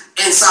things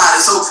inside.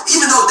 And so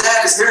even though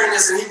dad is hearing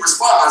this and he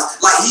responds,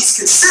 like he's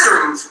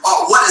considering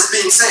what is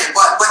being said.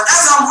 But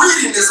as I'm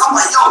reading this, I'm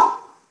like,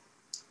 yo,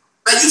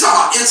 man, you talking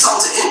about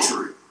insult to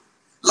injury.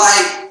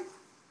 Like,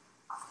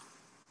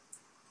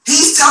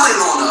 he's telling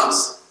on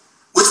us,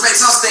 which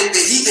makes us think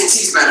that he thinks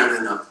he's better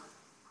than us.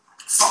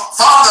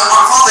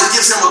 Our father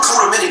gives him a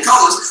coat of many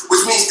colors,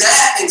 which means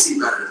dad thinks he's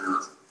better than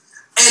us.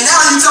 And now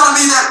you're telling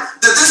me that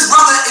this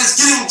brother is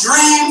getting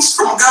dreams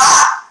from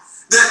God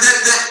that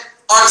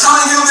are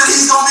telling him that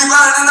he's going to be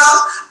better than us.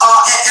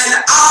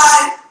 And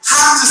I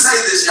have to say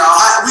this, y'all.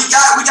 We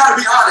got to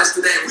be honest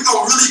today. If we're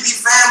going to really be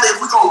family,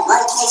 if we're going to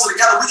grow closer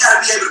together, we got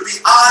to be able to be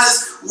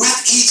honest with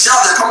each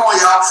other. Come on,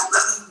 y'all.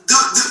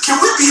 Can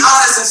we be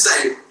honest and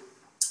say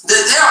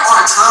that there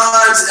are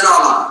times in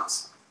our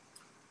lives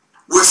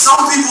where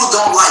some people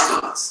don't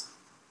like us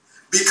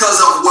because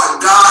of what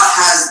God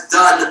has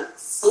done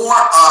for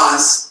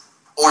us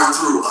or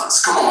through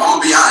us? Come on,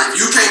 I'm going to be honest. If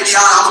you can't be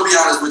honest, I'm going to be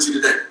honest with you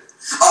today.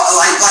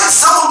 Like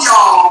some of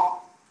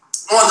y'all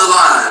on the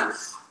line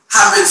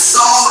have been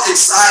so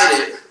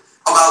excited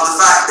about the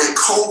fact that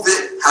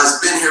COVID has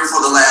been here for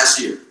the last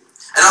year.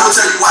 And I'm going to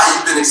tell you why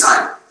you've been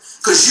excited.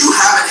 Because you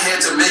haven't had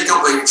to make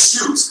up an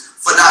excuse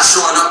for not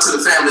showing up to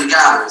the family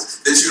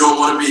gatherings that you don't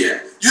want to be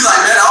at. You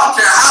like, man, I don't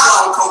care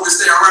how long COVID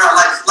stay around.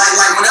 Like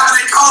whenever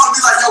they call and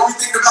be like, yo, we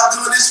thinking about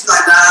doing this, you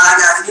like, nah, I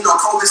got,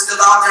 COVID's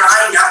still out there.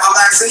 I ain't got my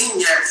vaccine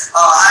yet.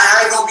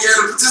 I ain't gonna be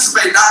able to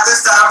participate. Not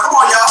this time. Come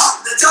on,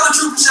 y'all. Tell the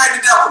truth and shame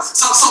the devil.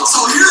 So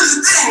here's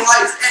the thing,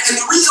 like, and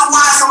the reason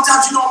why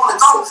sometimes you don't want to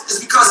go is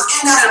because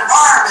in that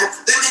environment,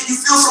 they make you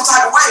feel some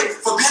type of way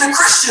for being a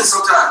Christian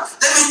sometimes.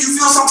 They make you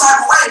feel some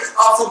type of way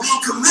for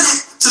being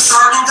committed to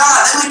serving God.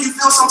 They make you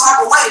feel some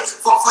type of way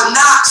for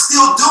not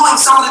still doing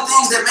some of the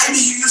things that maybe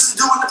you used to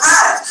do in the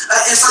past.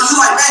 And so you're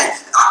like, man,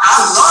 I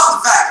love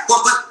the fact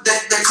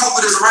that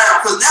COVID is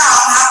around, because now I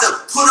don't have to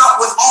put up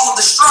with all of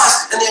the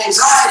stress and the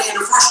anxiety and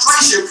the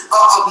frustration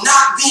of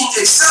not being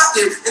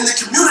accepted in the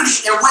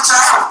community in which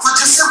I am for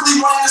just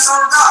simply wanting to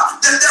serve God.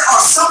 There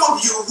are some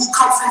of you who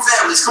come from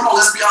families, come on,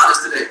 let's be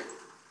honest today,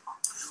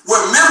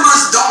 where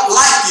members don't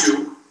like you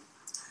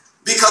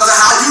because of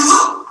how you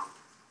look.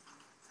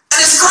 And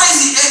it's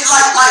crazy.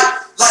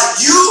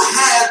 Like you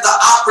had the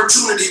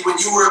opportunity when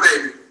you were a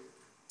baby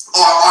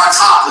or a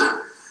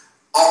toddler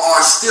or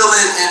still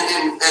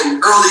in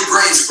early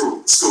grade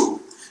school.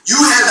 You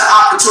had the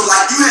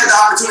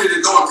opportunity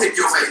to go and pick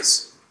your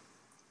face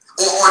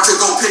or to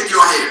go pick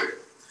your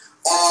hair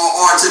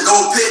or to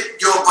go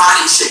pick your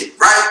body shape,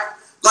 right?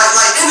 Like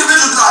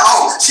individuals like,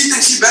 oh, she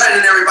thinks she's better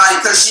than everybody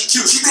because she's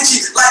cute. She thinks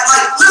she's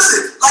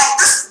listen, like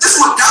this is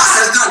what God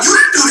has done. You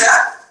didn't do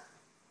that.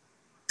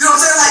 You know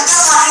what I'm saying? Like,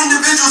 there are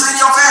individuals in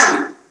your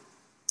family,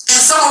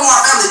 in some of our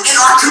families, in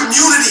our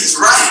communities,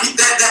 right,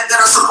 that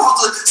are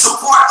supposed to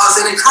support us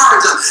and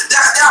encourage us.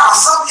 There are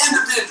some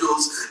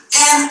individuals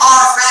in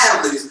our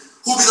families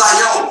who be like,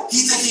 yo,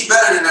 he think he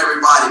better than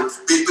everybody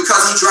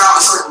because he drives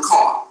a certain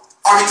car,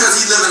 or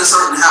because he live in a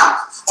certain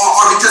house,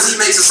 or because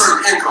he makes a certain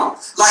income.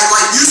 Like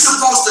you're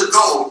supposed to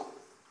go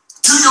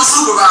to your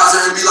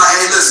supervisor and be like,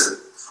 hey, listen,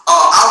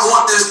 I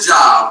want this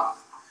job,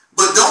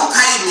 but don't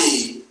pay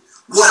me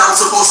what I'm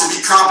supposed to be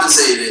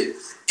compensated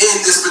in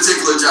this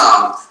particular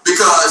job,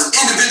 because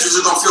individuals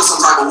are gonna feel some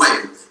type of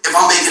way if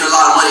I'm making a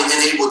lot of money and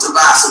able to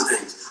buy some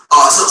things.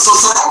 So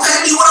don't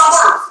pay me what I'm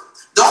worth.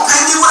 Don't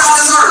pay me what I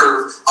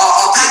deserve.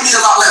 Pay me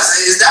a lot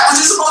less. Is that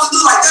what you're supposed to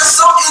do? Like, there's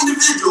some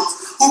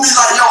individuals who be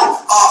like,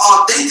 yo,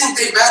 they think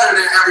they better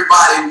than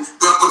everybody,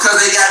 but because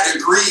they got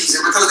degrees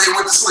and because they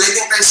went to school, they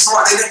think they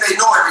smart. They think they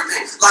know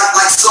everything.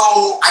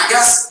 So I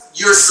guess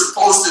you're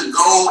supposed to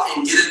go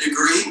and get a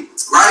degree,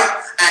 right?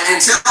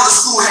 And tell the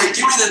school, hey,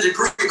 give me the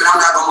degree, but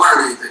I'm not going to learn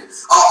anything.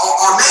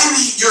 Or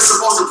maybe you're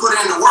supposed to put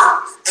in the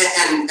work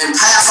and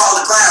pass all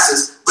the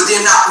classes, but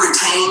then not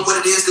retain what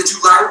it is that you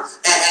learn.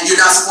 And you're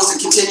not supposed to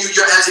continue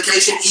your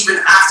education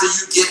even after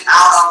you get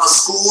out of a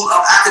school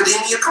of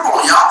academia. Come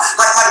on, y'all.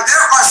 Like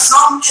there are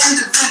some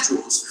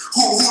individuals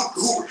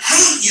who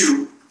hate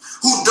you,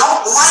 who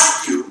don't like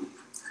you,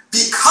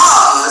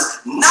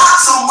 because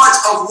not so much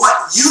of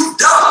what you've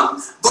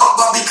done,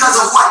 but because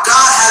of what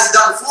God has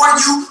done for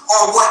you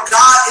or what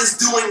God is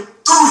doing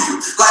through you.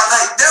 Like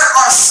there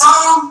are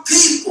some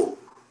people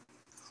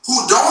who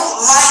don't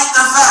like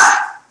the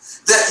fact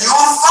that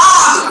your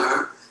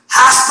father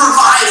has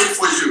provided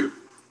for you.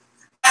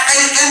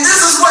 And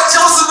this is what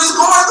Joseph is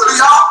going through,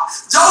 y'all.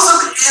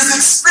 Joseph is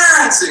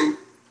experiencing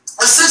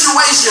a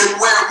situation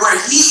where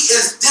he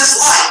is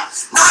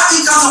disliked, not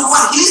because of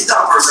what he's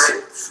done per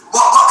se,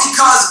 but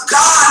because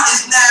God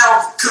is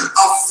now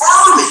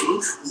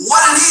affirming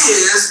what it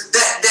is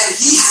that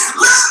he,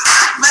 listen,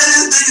 man,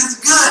 this thing is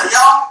good, y'all.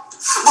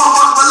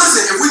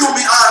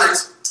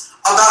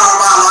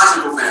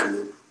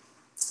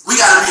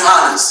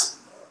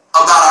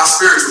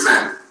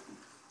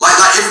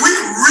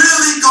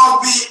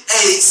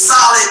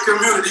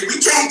 community.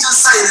 We can't just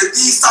say that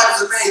these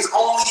types of things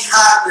only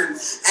happen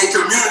in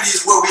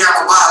communities where we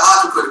have a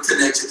biological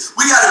connection.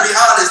 We got to be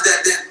honest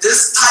that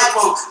this type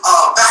of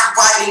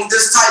backbiting,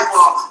 this type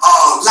of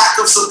lack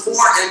of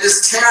support, and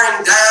this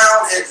tearing down,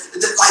 and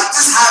like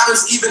this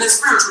happens even in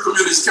spiritual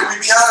communities. Can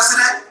we be honest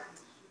today?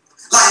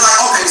 Like,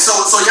 okay, so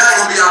y'all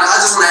ain't gonna be honest. I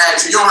just want to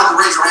ask you. You don't have to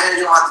raise your hand.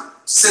 You don't have to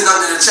send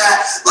nothing in the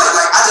chat. Like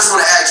I just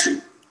want to ask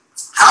you.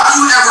 Have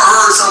you ever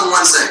heard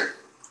someone say,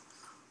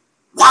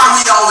 why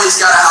we always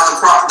got to have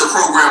the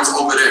programs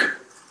over there?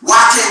 Why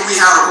can't we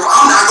have a program?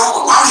 I'm not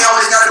going. Why we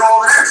always got to go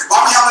over there? Why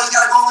we always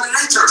got to go over to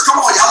their church?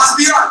 Come on, y'all, let's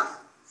be honest.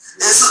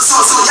 And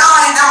so y'all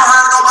ain't never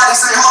heard nobody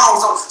say,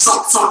 hold on.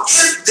 So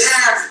if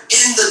they're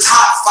in the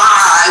top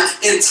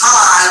 5 in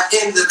time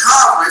in the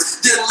conference,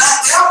 then let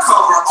them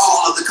cover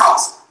all of the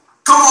costs.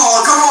 Come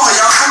on,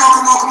 y'all.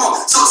 Come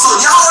on. So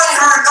y'all ain't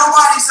heard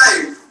nobody say,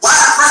 why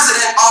the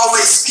president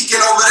always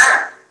speaking over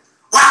there?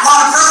 Why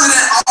the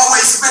president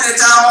always spending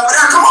time over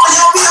there? Come on,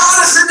 y'all, be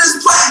honest in this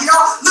place,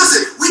 y'all.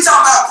 Listen, we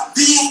talk about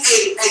being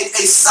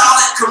a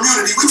solid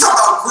community. We talk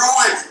about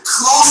growing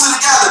closer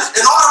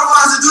together. In order for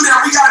us to do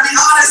that, we got to be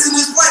honest in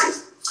this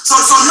place. So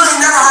you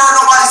ain't never heard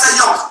nobody say,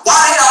 yo,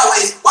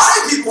 why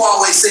do people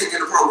always sing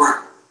in the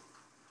program?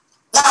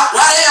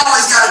 Why they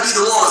always got to be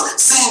the ones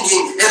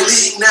singing and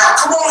leading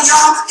now? Come on,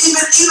 y'all,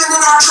 even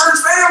in our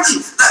church family.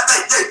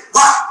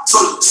 Why?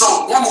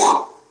 So one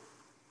more.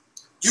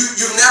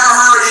 You've never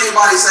heard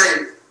anybody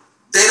say,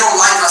 they don't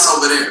like us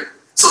over there.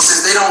 So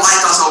since they don't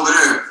like us over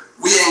there,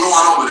 we ain't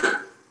going over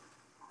there.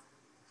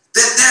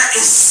 That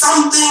there is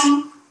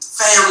something,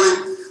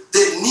 family,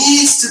 that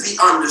needs to be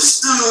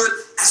understood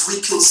as we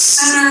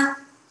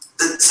consider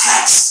the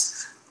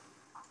text,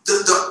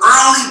 the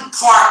early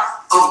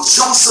part of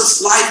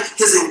Joseph's life,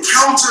 his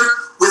encounter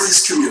with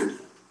his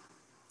community.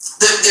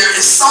 That there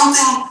is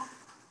something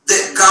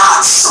that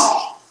God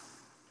saw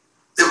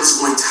that was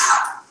going to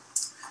happen.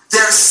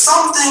 There's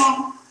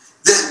something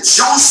that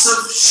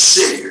Joseph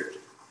shared.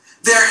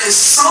 There is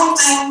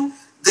something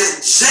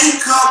that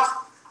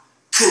Jacob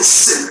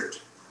considered.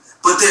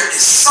 But there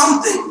is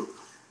something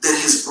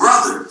that his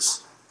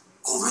brothers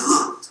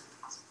overlooked.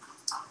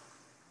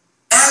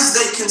 As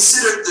they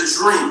considered the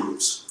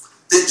dreams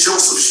that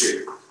Joseph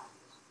shared,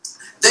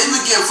 they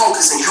began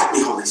focusing, help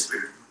me, Holy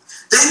Spirit.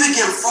 They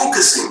began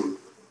focusing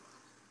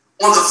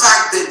on the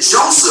fact that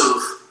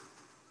Joseph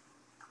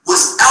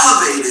was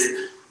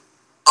elevated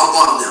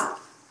above them.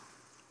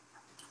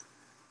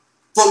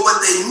 But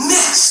what they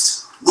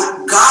missed,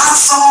 what God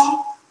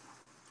saw,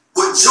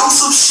 what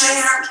Joseph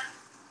shared,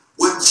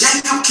 what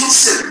Jacob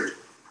considered,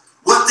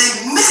 what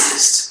they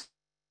missed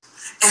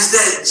is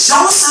that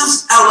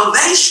Joseph's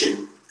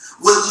elevation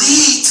would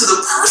lead to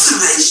the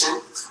preservation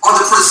or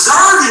the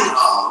preserving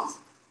of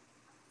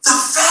the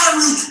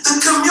family, the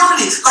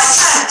community. Like,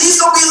 yeah, he's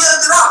going to be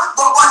lifted up.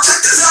 But check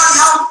this out,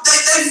 y'all.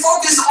 They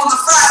focused on the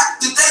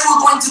fact that they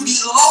were going to be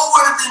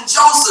lower than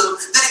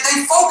Joseph.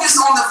 They focused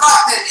on the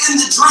fact that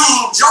in the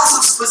dream,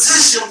 Joseph's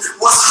position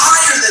was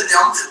higher than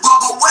them.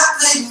 But what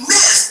they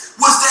missed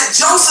was that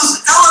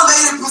Joseph's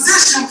elevated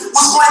position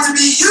was going to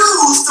be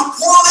used to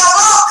pull them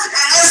up.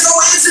 And so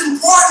it's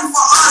important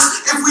for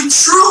us, if we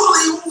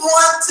truly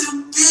want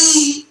to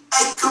be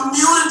a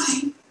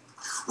community,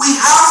 we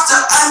have to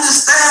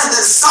understand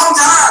that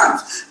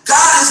sometimes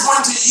God is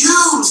going to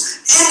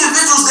use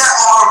individuals that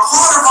are a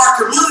part of our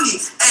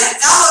community and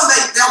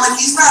elevate them, and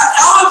he's not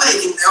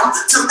elevating them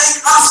to make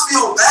us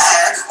feel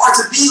bad or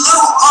to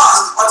belittle us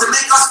or to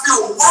make us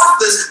feel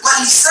worthless, but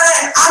he's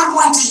saying, I'm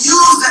going to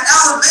use the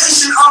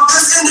elevation of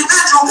this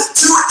individual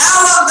to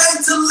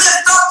elevate, to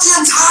lift up the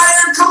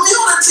entire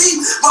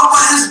community. But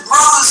his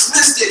brothers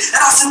missed it,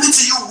 and I submit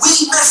to you, we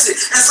miss it.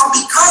 And so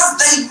because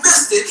they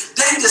missed it,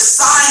 they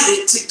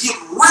decided to get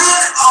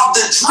rid of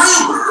the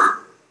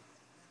dreamer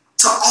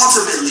to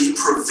ultimately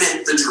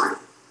prevent the dream.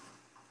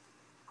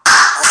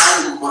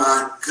 Oh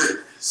my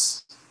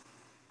goodness.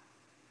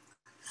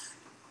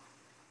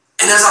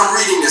 And as I'm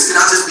reading this, can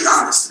I just be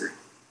honest today?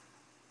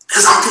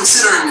 As I'm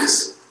considering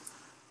this,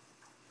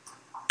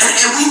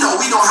 and we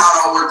know how it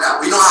all worked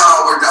out. We know how it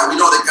all worked out. We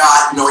know that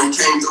God, he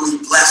came through,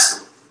 he blessed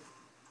him.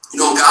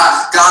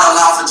 God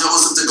allowed for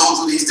Joseph to go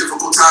through these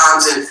difficult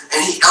times, and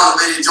he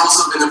elevated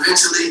Joseph, and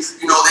eventually,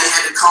 they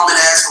had to come and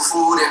ask for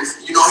food, and,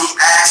 he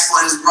asked for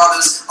his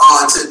brothers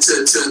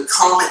to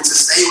come and to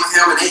stay with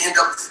him, and they end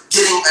up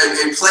getting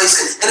a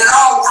place, and it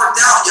all worked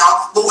out,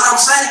 y'all. But what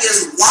I'm saying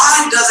is,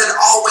 why does it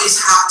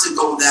always have to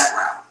go that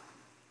route?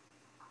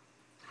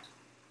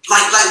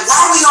 Like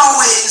why we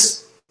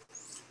always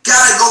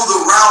gotta go the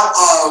route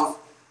of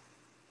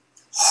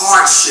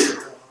hardship,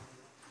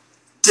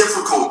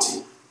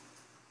 difficulty,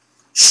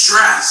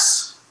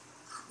 stress?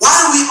 Why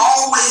do we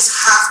always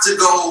have to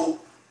go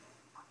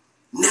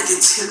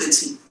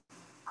negativity?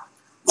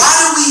 Why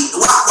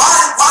do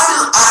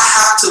I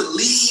have to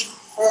leave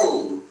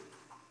home,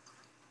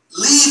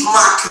 leave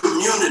my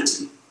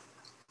community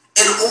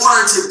in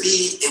order to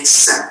be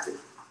accepted?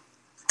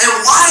 And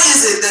why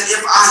is it that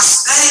if I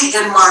stay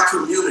in my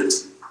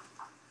community,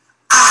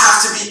 I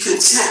have to be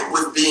content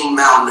with being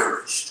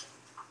malnourished?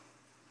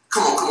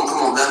 Come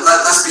on.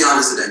 Let's be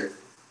honest today.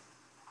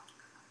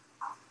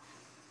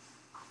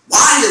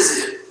 Why is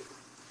it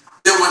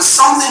that when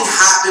something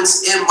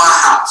happens in my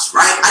house,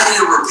 right? I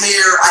need a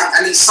repair,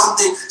 I need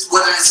something,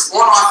 whether it's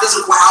on my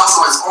physical house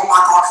or it's on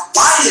my car.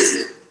 Why is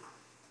it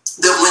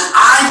that when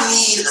I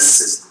need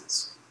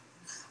assistance,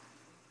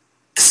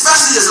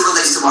 especially as it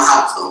relates to my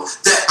house though,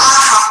 that I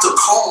have to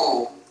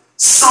call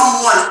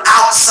someone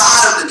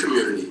outside of the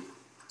community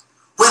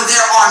when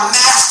there are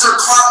master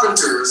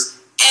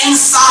carpenters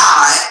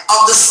inside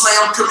of the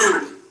Slam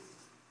community?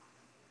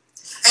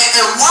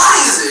 And why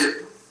is it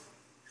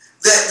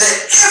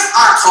that if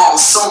I call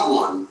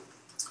someone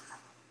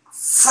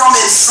from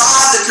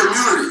inside the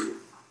community,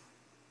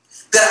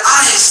 that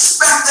I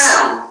expect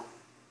them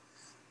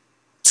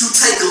to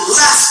take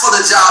less for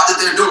the job that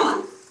they're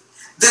doing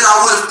than I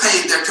would have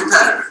paid their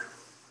competitor?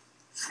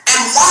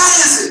 And why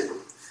is it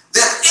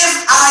that if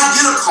I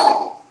get a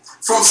call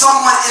from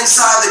someone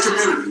inside the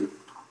community,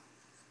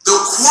 the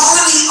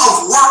quality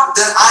of work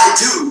that I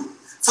do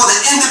for the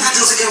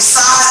individuals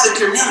inside the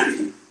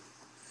community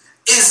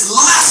is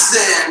less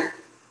than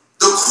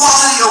the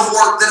quality of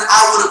work that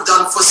I would have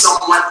done for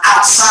someone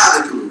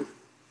outside the community?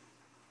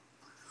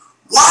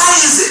 Why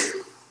is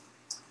it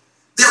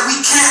that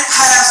we can't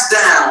pass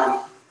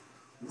down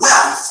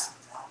wealth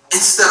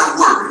instead of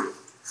worry?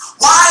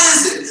 Why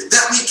is it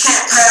that we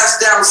can't pass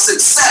down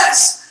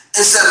success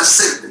instead of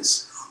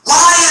sickness?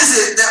 Why is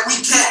it that we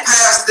can't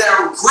pass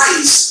down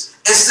grace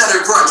instead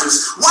of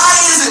grudges? Why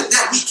is it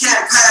that we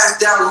can't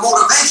pass down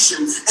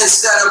motivation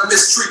instead of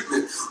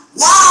mistreatment?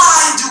 Why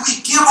do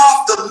we give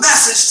off the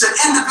message to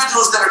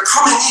individuals that are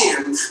coming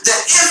in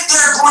that if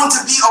they're going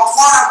to be a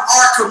part of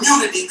our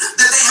community,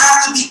 that they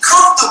have to be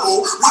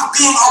comfortable with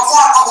being a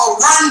part of a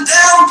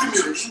run-down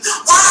community?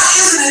 Why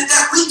isn't it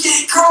that we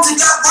can't come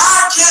together?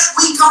 Why can't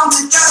we come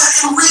together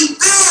and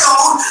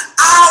rebuild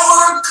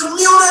our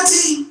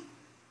community?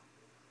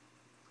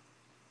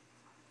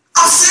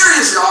 I'm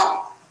serious,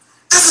 y'all.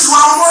 This is what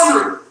I'm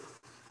wondering.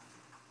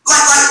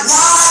 Like,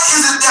 why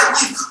is it that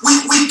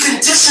we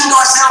conditioned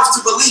ourselves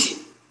to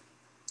believe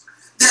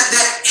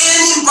that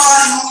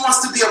anybody who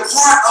wants to be a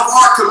part of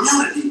our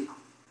community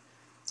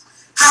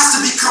has to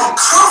become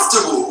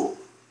comfortable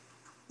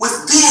with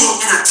being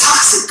in a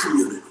toxic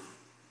community?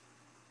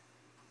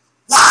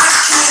 Why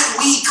can't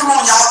we, come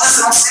on y'all,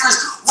 listen, I'm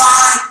serious.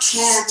 Why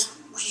can't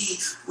we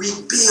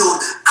rebuild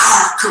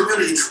our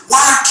community?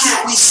 Why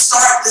can't we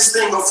start this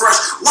thing afresh?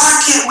 Why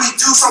can't we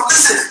do something?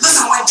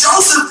 Listen, when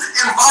Joseph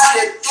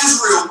invited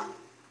Israel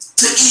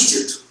to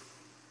Egypt,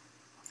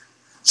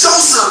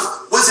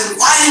 Joseph was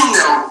inviting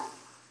them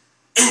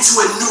into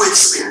a new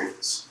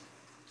experience.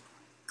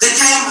 They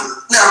came,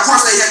 now of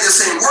course they had the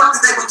same work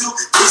that they would do.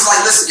 He's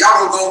like, listen, y'all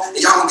gonna go and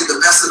y'all gonna get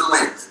the best of the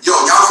land.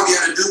 Y'all gonna be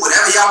able to do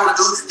whatever y'all wanna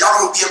do. Y'all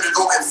gonna be able to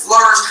go and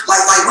flourish.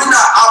 Like we're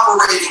not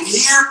operating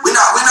here. We're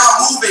not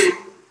moving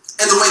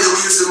in the way that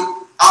we used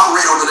to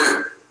operate over there.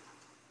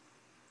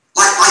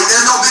 Like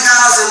there's no big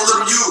eyes and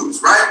little U's,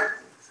 right?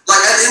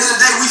 Like at the end of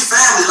the day, we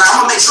family. Like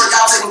I'm gonna make sure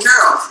y'all taken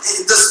care of.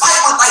 And despite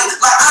what, like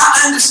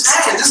I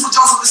understand. This is what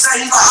Joseph is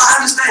saying. He's like, I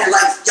understand.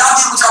 Like y'all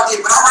did what y'all did,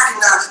 but I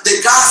recognize that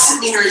God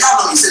sent me here. Y'all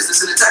know he says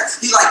this in the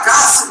text. He's like,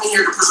 God sent me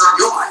here to preserve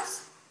your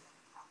life.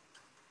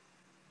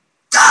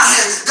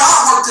 God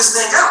worked this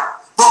thing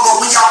out. But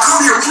when y'all come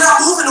here, we're not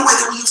moving the way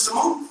that we used to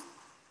move.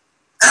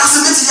 And I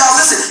submit to y'all,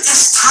 listen,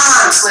 it's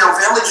time, Slam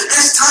family.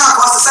 It's time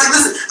for us to say,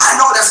 listen, I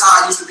know that's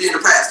how I used to be in the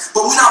past,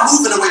 but we're not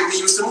moving the way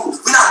we used to move.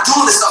 We're not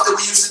doing the stuff that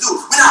we used to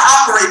do. We're not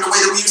operating the way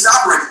that we used to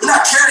operate. We're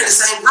not carrying the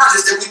same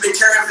grudges that we've been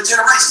carrying for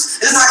generations.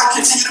 It's not going to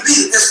continue to be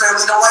that this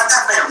family don't like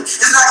that family.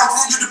 It's not going to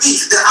continue to be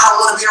that I don't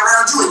want to be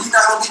around you and you're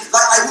not going to be,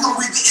 like we're going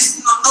to repeat. It's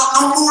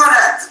no more of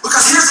that.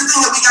 Because here's the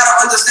thing that we got to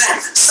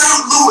understand.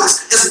 St. Louis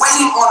is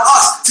waiting on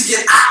us to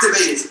get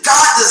activated.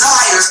 God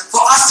desires for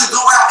us to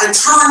go out and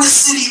turn this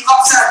city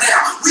upside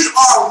down. We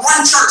are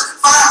one church,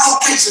 5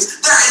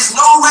 locations. There is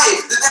no way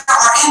that there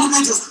are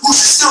individuals who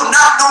should still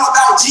not know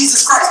about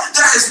Jesus Christ.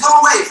 There is no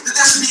way that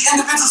there should be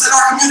individuals in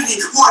our community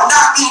who are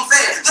not being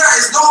fed. There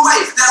is no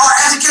way that our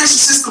education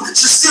system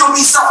should still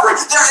be suffering.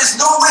 There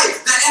is no way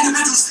that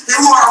individuals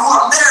who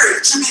are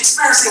married should be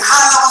experiencing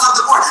high levels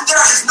of divorce.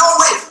 There is no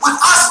way with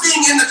us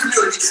being in the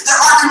community that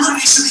our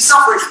community should be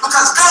suffering,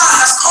 because God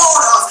has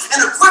called us and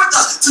equipped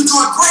us to do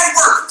a great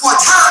work for a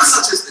time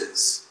such as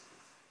this.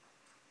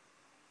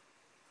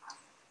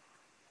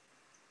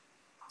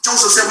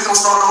 Joseph said, we're going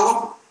to start all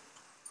over.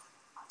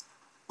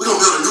 We're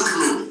going to build a new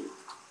community.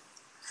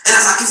 And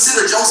as I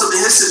consider Joseph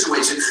in his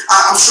situation,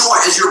 I'm sure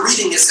as you're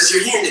reading this, as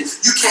you're hearing it,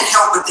 you can't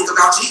help but think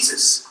about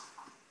Jesus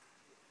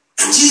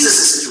and Jesus'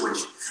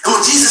 situation. And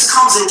when Jesus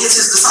comes and gets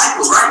his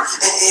disciples, right,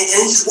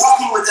 and he's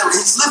walking with them,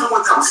 and he's living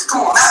with them.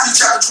 Come on,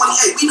 Matthew chapter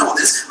 28, we know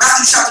this.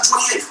 Matthew chapter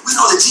 28, we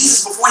know that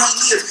Jesus, before he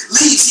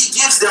leaves, he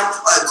gives them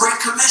a great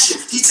commission.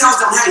 He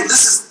tells them, hey,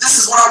 this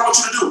is what I want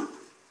you to do.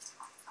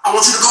 I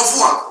want you to go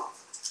forth.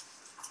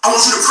 I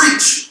want you to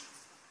preach.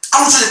 I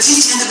want you to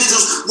teach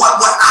individuals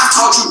what I've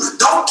taught you.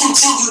 Don't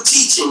continue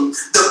teaching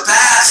the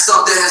bad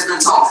stuff that has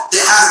been taught that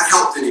hasn't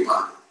helped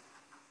anybody.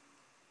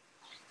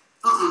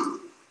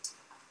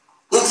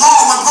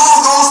 When Paul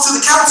goes to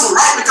the council,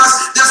 right? Because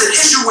there's an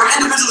issue where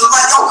individuals are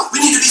like, yo,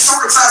 we need to be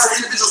circumcised for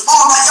individuals.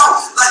 Paul like, yo,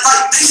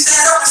 like they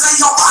stand up and say,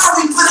 yo, why are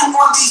we putting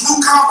on these new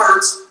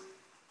converts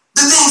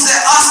the things that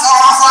us or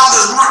our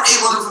fathers weren't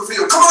able to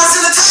fulfill? Come on, it's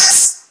in the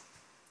text.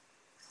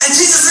 And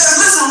Jesus says,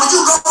 listen, when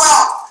you go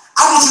out,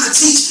 I want you to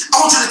teach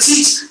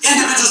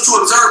individuals to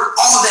observe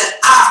all that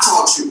I've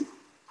taught you.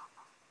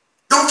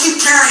 Don't keep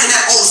carrying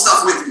that old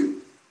stuff with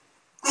you.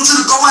 I want you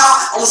to go out.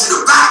 I want you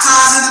to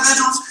baptize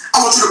individuals.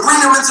 I want you to bring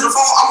them into the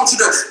fold. I want you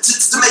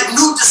to make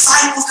new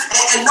disciples.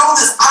 And know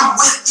this, I'm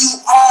with you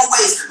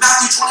always.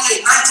 Matthew 28,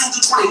 19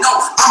 to 20. No,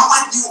 I'm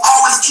with you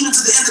always, even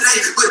to the end of the day.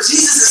 But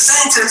Jesus is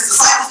saying to his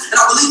disciples, and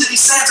I believe that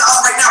he's saying to us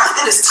right now,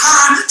 it is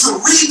time to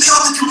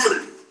rebuild the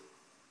community.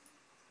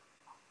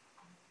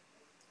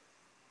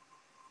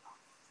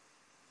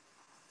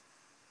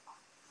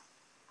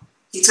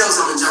 He tells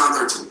them in John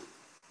 13.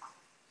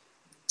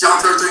 John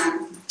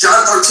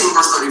 13,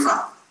 verse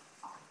 35.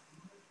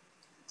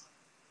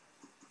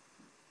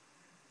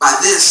 By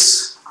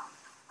this,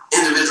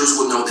 individuals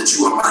will know that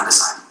you are my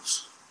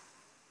disciples.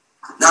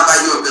 Not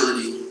by your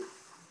ability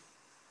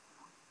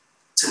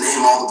to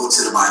name all the books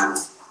in the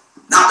Bible.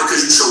 Not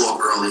because you show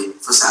up early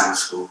for Sabbath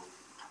school.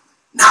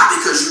 Not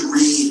because you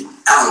read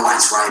Ellen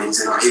White's writings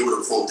and are able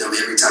to quote them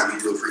every time you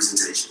do a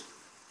presentation.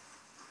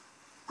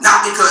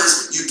 Not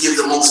because you give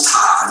the most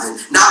tithe, and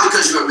not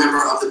because you're a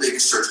member of the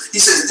biggest church. He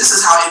says this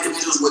is how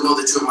individuals will know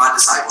that you're my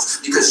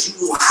disciples, because you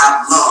will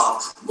have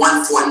love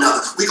one for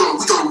another. We're gonna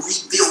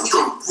rebuild, we're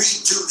gonna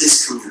redo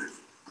this community.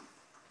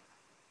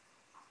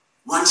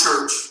 One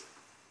church,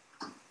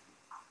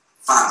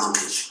 5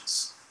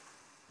 locations.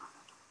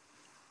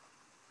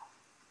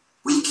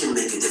 We can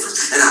make a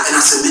difference. And I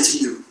submit to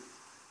you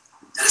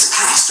that as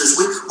pastors,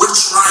 we're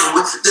trying.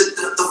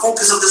 The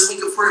focus of this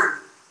week of prayer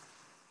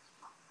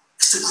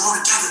is to grow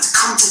together, to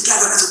come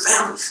together as a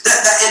family.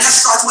 And that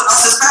starts with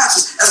us as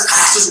pastors. As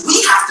pastors, we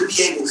have to be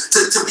able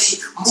to be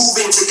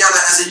moving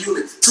together as a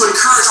unit, to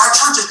encourage our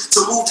churches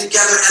to move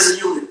together as a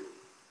unit.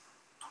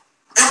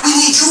 And we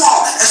need you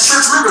all as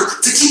Church River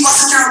to keep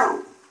us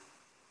accountable.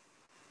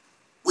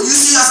 When you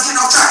see us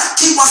getting off track,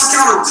 keep us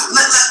accountable.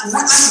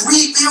 Let's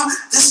rebuild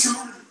this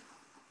community.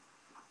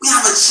 We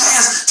have a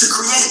chance to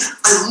create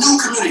a new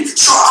community.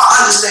 Sure,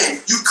 I understand.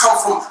 You come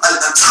from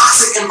a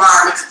toxic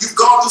environment. You've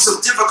gone through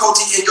some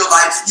difficulty in your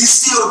life. You're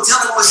still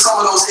dealing with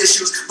some of those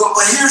issues. But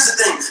here's the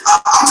thing.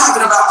 I'm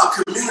talking about a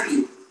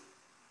community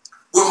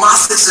where my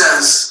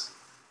success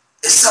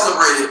is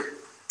celebrated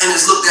and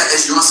is looked at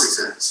as your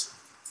success.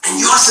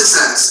 And your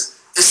success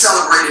is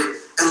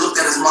celebrated and looked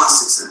at as my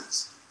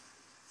success.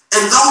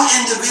 And though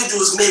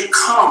individuals may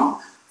come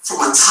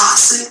from a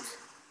toxic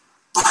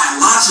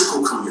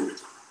biological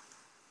community,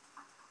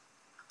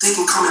 they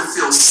can come and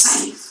feel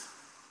safe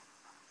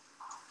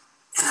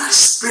in our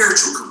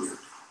spiritual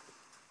community.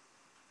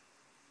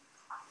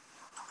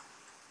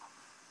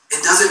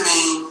 It doesn't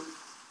mean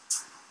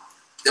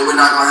that we're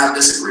not going to have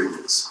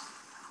disagreements.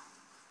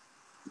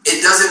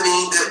 It doesn't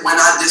mean that when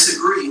I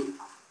disagree,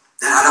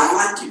 that I don't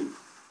like you.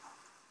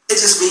 It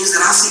just means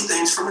that I see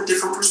things from a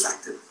different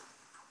perspective.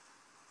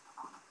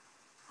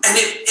 And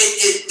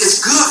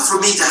it's good for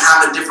me to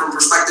have a different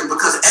perspective,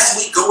 because as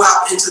we go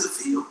out into the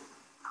field,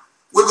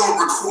 we're going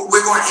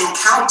to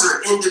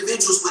encounter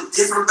individuals with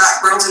different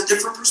backgrounds and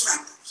different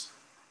perspectives.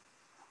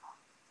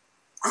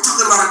 I'm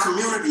talking about a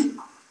community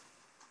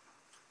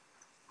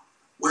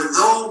where,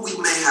 though we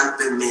may have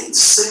been made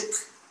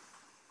sick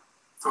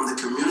from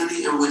the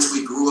community in which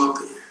we grew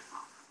up in,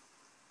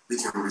 we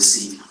can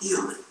receive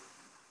healing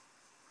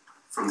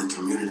from the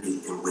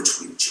community in which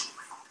we joined.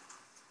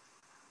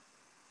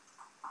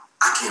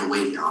 I can't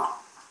wait, y'all.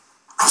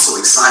 I'm so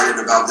excited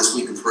about this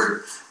week of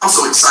prayer. I'm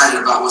so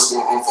excited about what's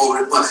going to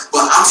unfold, but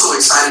I'm so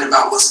excited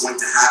about what's going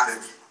to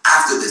happen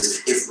after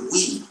this. If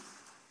we,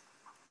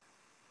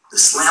 the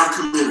Slam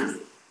community,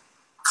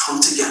 come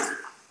together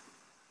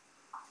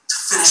to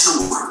finish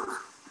the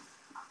work,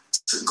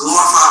 to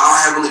glorify our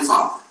Heavenly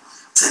Father,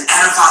 to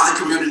edify the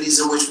communities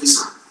in which we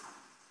serve.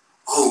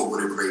 Oh,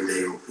 what a great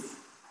day it will be.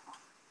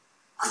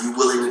 Are you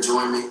willing to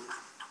join me?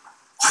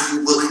 Are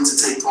you willing to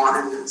take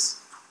part in this?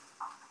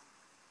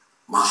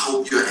 I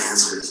hope your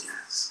answer is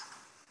yes.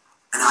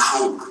 And I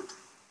hope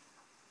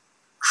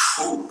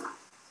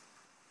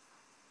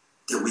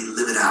that we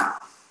live it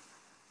out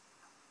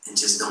and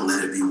just don't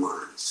let it be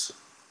words.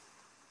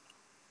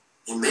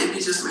 And maybe,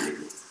 just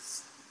maybe,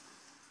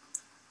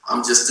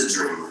 I'm just a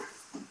dreamer.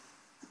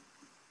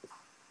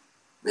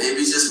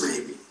 Maybe, just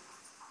maybe,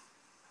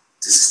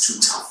 this is too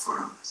tough for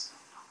us.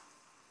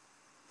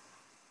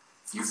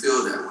 If you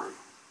feel that way,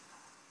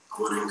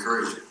 I want to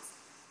encourage you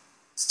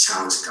to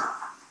challenge God.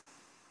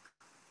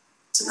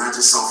 To not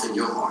just soften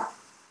your heart,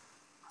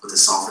 but to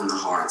soften the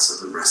hearts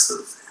of the rest of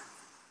the family.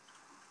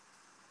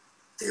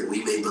 That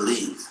we may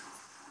believe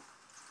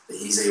that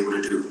He's able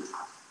to do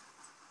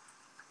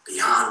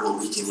beyond what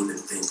we can even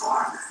think or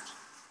imagine.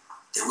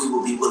 That we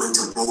will be willing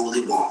to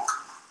boldly walk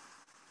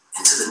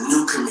into the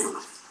new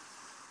community,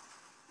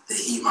 that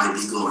He might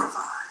be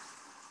glorified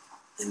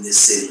and this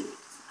city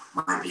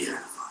might be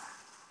edified.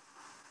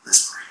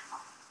 Let's pray.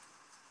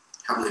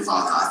 Heavenly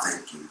Father, I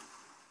thank you.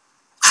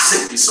 I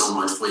thank you so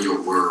much for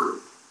your word.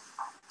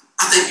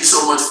 I thank you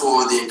so much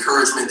for the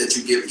encouragement that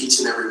you give each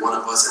and every one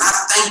of us. And I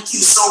thank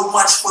you so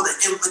much for the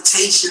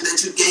invitation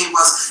that you gave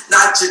us,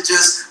 not to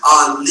just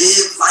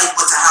live life,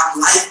 but to have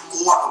life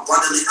more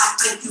abundantly. I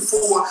thank you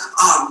for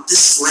this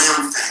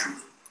Slam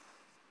family.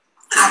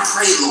 And I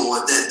pray,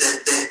 Lord,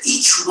 that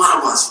each one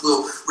of us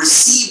will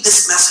receive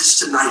this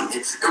message tonight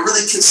and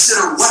really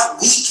consider what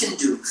we can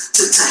do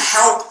to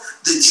help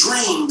the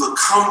dream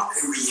become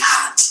a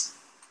reality.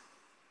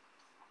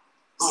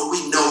 Lord,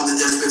 we know that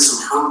there's been some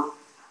hurt.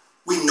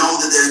 We know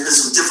that there's been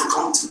some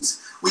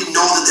difficulties. We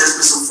know that there's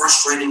been some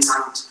frustrating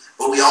times.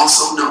 But we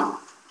also know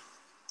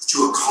that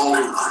you are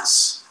calling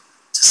us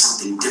to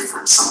something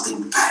different,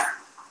 something better.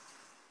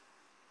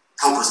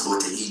 Help us,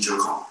 Lord, to heed your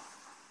call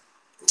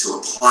and to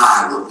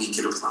apply what we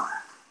can apply,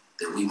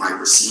 that we might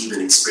receive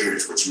and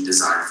experience what you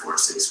desire for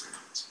us to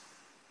experience.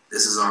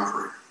 This is our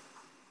prayer.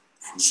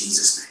 In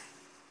Jesus'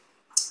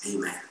 name,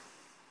 amen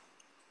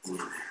and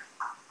amen.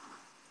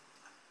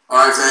 All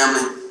right,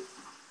 family.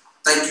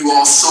 Thank you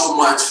all so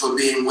much for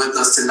being with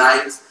us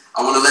tonight.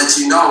 I want to let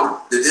you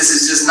know that this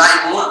is just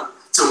night one.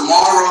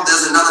 Tomorrow,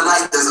 there's another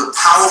night. There's a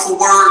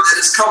powerful word that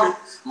is coming.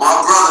 My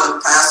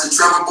brother, Pastor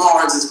Trevor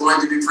Barnes, is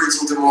going to be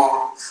preaching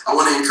tomorrow. I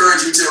want to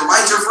encourage you to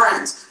invite your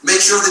friends.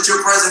 Make sure that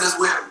you're present as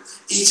well,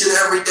 each and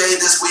every day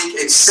this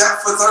week,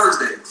 except for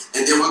Thursday.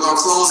 And then we're going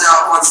to close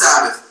out on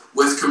Sabbath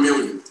with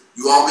communion.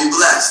 You all be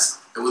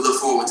blessed, and we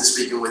look forward to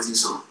speaking with you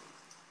soon.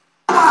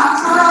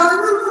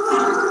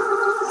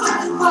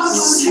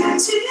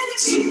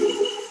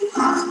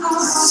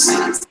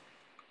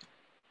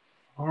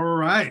 All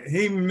right.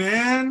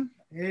 Amen.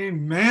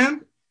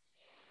 Amen.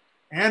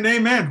 And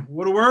amen.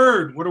 What a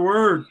word. What a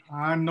word.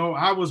 I know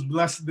I was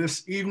blessed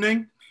this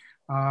evening.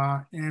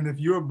 And if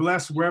you're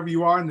blessed wherever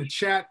you are in the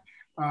chat,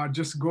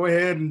 just go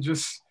ahead and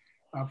just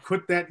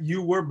put that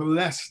you were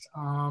blessed.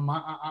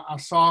 I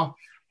saw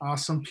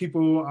some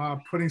people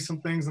putting some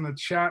things in the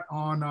chat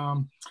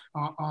on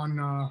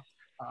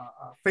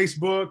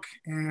Facebook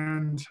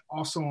and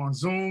also on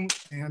Zoom.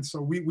 And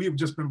so we have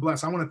just been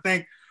blessed. I want to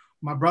thank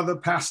my brother,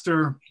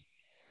 Pastor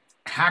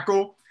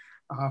Hackle,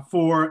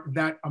 for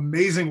that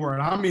amazing word.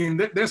 I mean,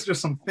 there's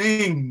just some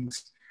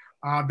things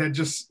that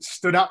just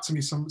stood out to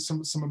me, some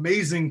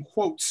amazing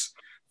quotes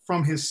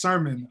from his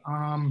sermon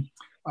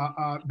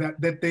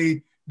that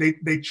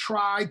they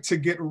tried to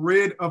get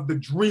rid of the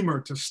dreamer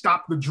to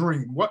stop the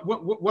dream. What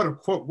a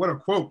quote, what a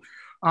quote.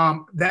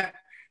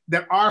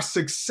 That our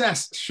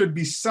success should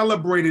be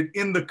celebrated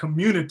in the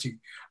community.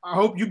 I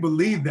hope you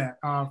believe that,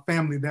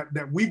 family,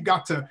 that we've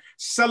got to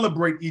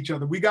celebrate each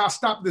other. We got to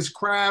stop this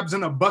crabs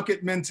in a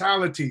bucket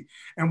mentality,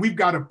 and we've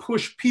got to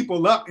push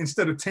people up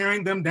instead of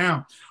tearing them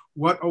down.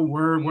 What a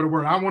word, what a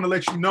word. I want to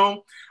let you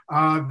know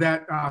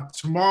that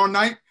tomorrow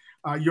night,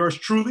 yours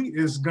truly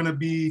is going to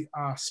be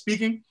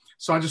speaking.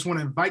 So I just want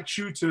to invite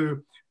you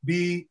to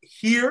be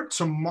here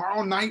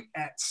tomorrow night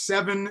at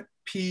 7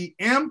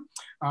 p.m.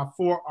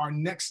 For our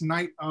next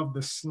night of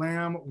the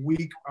Slam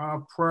Week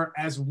of Prayer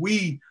as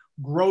we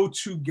grow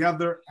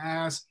together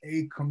as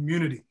a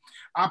community.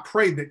 I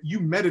pray that you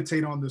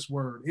meditate on this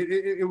word.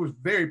 It was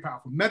very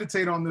powerful.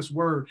 Meditate on this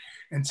word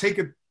and take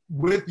it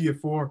with you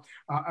for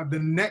the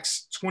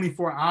next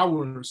 24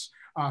 hours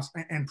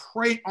and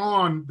pray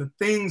on the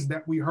things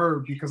that we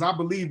heard, because I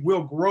believe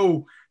we'll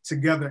grow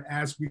together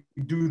as we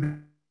do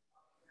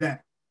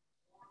that.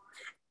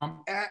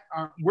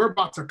 We're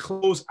about to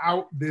close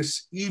out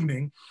this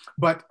evening,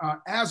 but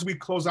as we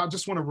close out,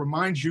 just want to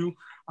remind you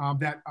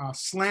that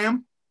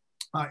SLAM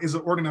is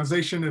an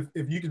organization.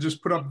 If you could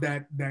just put up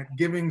that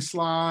giving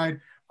slide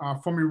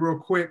for me real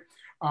quick.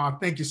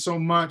 Thank you so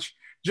much.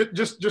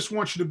 Just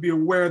want you to be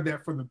aware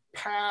that for the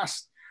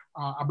past,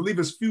 I believe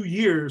it's few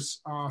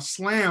years,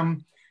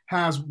 SLAM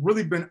has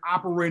really been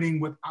operating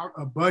without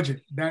a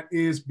budget. That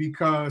is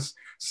because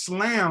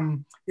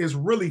SLAM is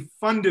really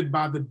funded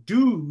by the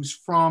dues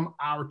from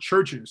our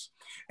churches.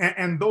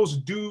 And those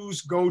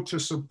dues go to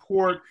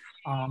support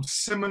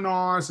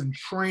seminars and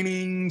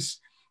trainings,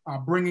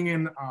 bringing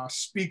in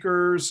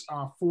speakers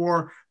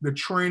for the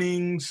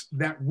trainings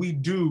that we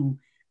do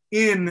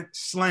in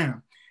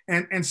SLAM.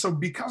 And so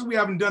because we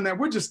haven't done that,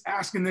 we're just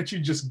asking that you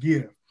just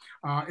give.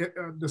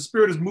 The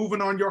Spirit is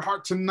moving on your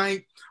heart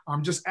tonight.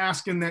 I'm just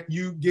asking that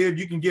you give.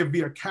 You can give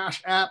via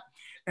Cash App,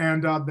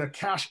 and the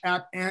Cash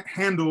App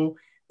handle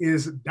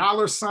is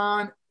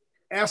 $SLAMSTL.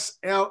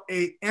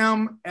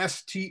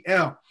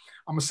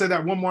 I'm gonna say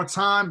that one more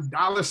time,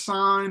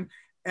 $SLAMSTL,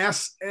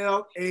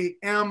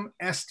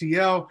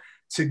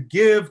 to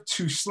give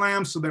to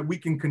SLAM so that we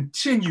can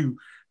continue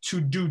to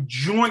do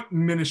joint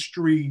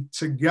ministry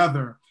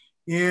together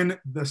in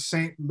the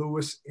St.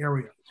 Louis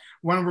area.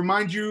 I want to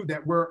remind you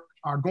that we're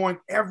going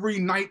every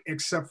night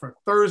except for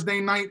Thursday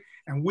night,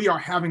 and we are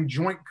having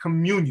joint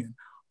communion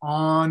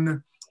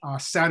on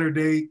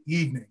Saturday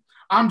evening.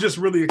 I'm just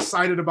really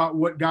excited about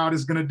what God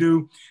is going to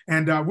do,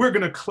 and we're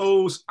going to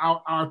close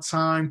out our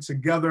time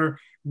together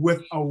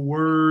with a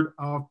word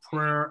of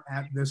prayer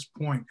at this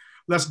point.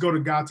 Let's go to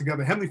God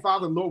together. Heavenly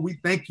Father, Lord, we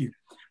thank you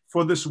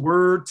for this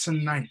word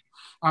tonight.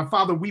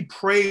 Father, we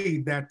pray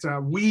that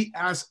we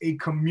as a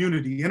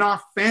community, in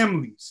our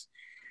families,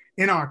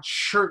 in our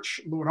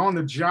church, Lord, on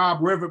the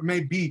job, wherever it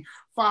may be,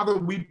 Father,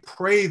 we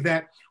pray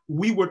that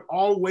we would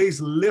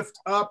always lift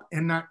up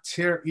and not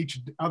tear each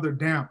other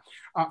down.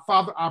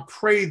 Father, I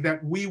pray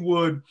that we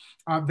would,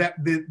 that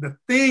the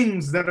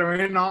things that are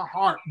in our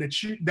heart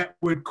that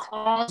would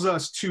cause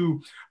us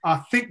to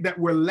think that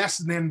we're less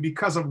than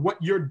because of what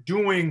you're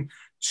doing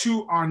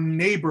to our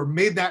neighbor,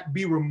 may that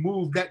be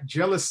removed, that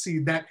jealousy,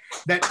 that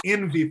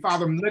envy,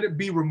 Father, let it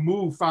be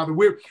removed, Father.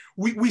 We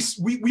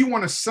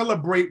want to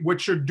celebrate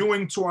what you're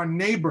doing to our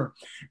neighbor,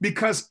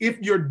 because if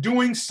you're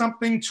doing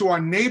something to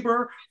our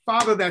neighbor,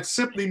 Father, that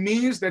simply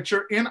means that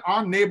you're in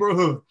our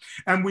neighborhood,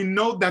 and we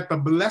know that the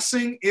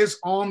blessing is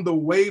on the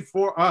way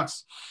for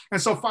us.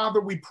 And so, Father,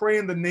 we pray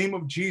in the name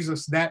of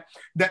Jesus that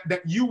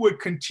you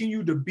would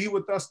continue to be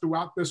with us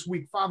throughout this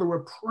week. Father,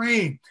 we're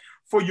praying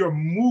for your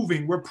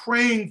moving. We're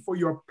praying for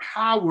your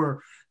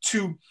power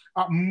to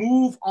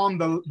move on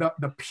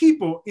the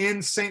people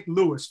in St.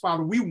 Louis.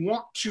 Father, we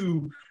want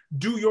to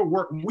do your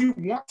work. We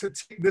want to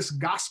take this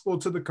gospel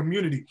to the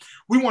community.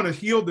 We want to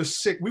heal the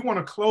sick. We want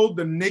to clothe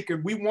the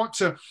naked. We want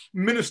to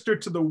minister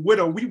to the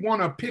widow. We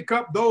want to pick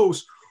up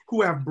those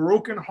who have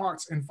broken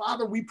hearts. And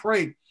Father, we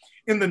pray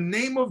in the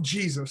name of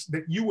Jesus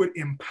that you would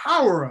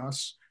empower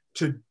us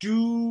to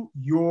do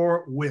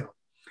your will.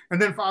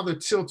 And then, Father,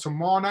 till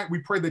tomorrow night, we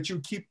pray that you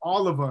keep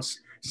all of us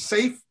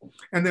safe,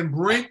 and then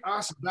bring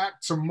us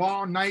back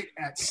tomorrow night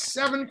at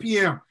 7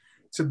 p.m.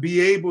 to be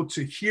able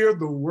to hear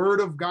the word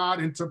of God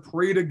and to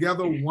pray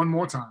together one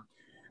more time.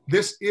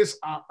 This is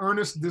our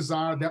earnest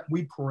desire that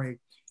we pray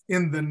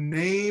in the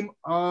name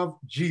of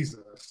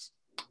Jesus.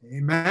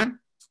 Amen.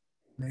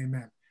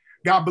 Amen.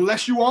 God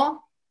bless you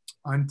all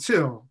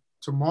until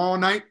tomorrow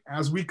night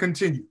as we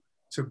continue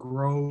to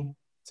grow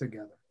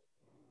together.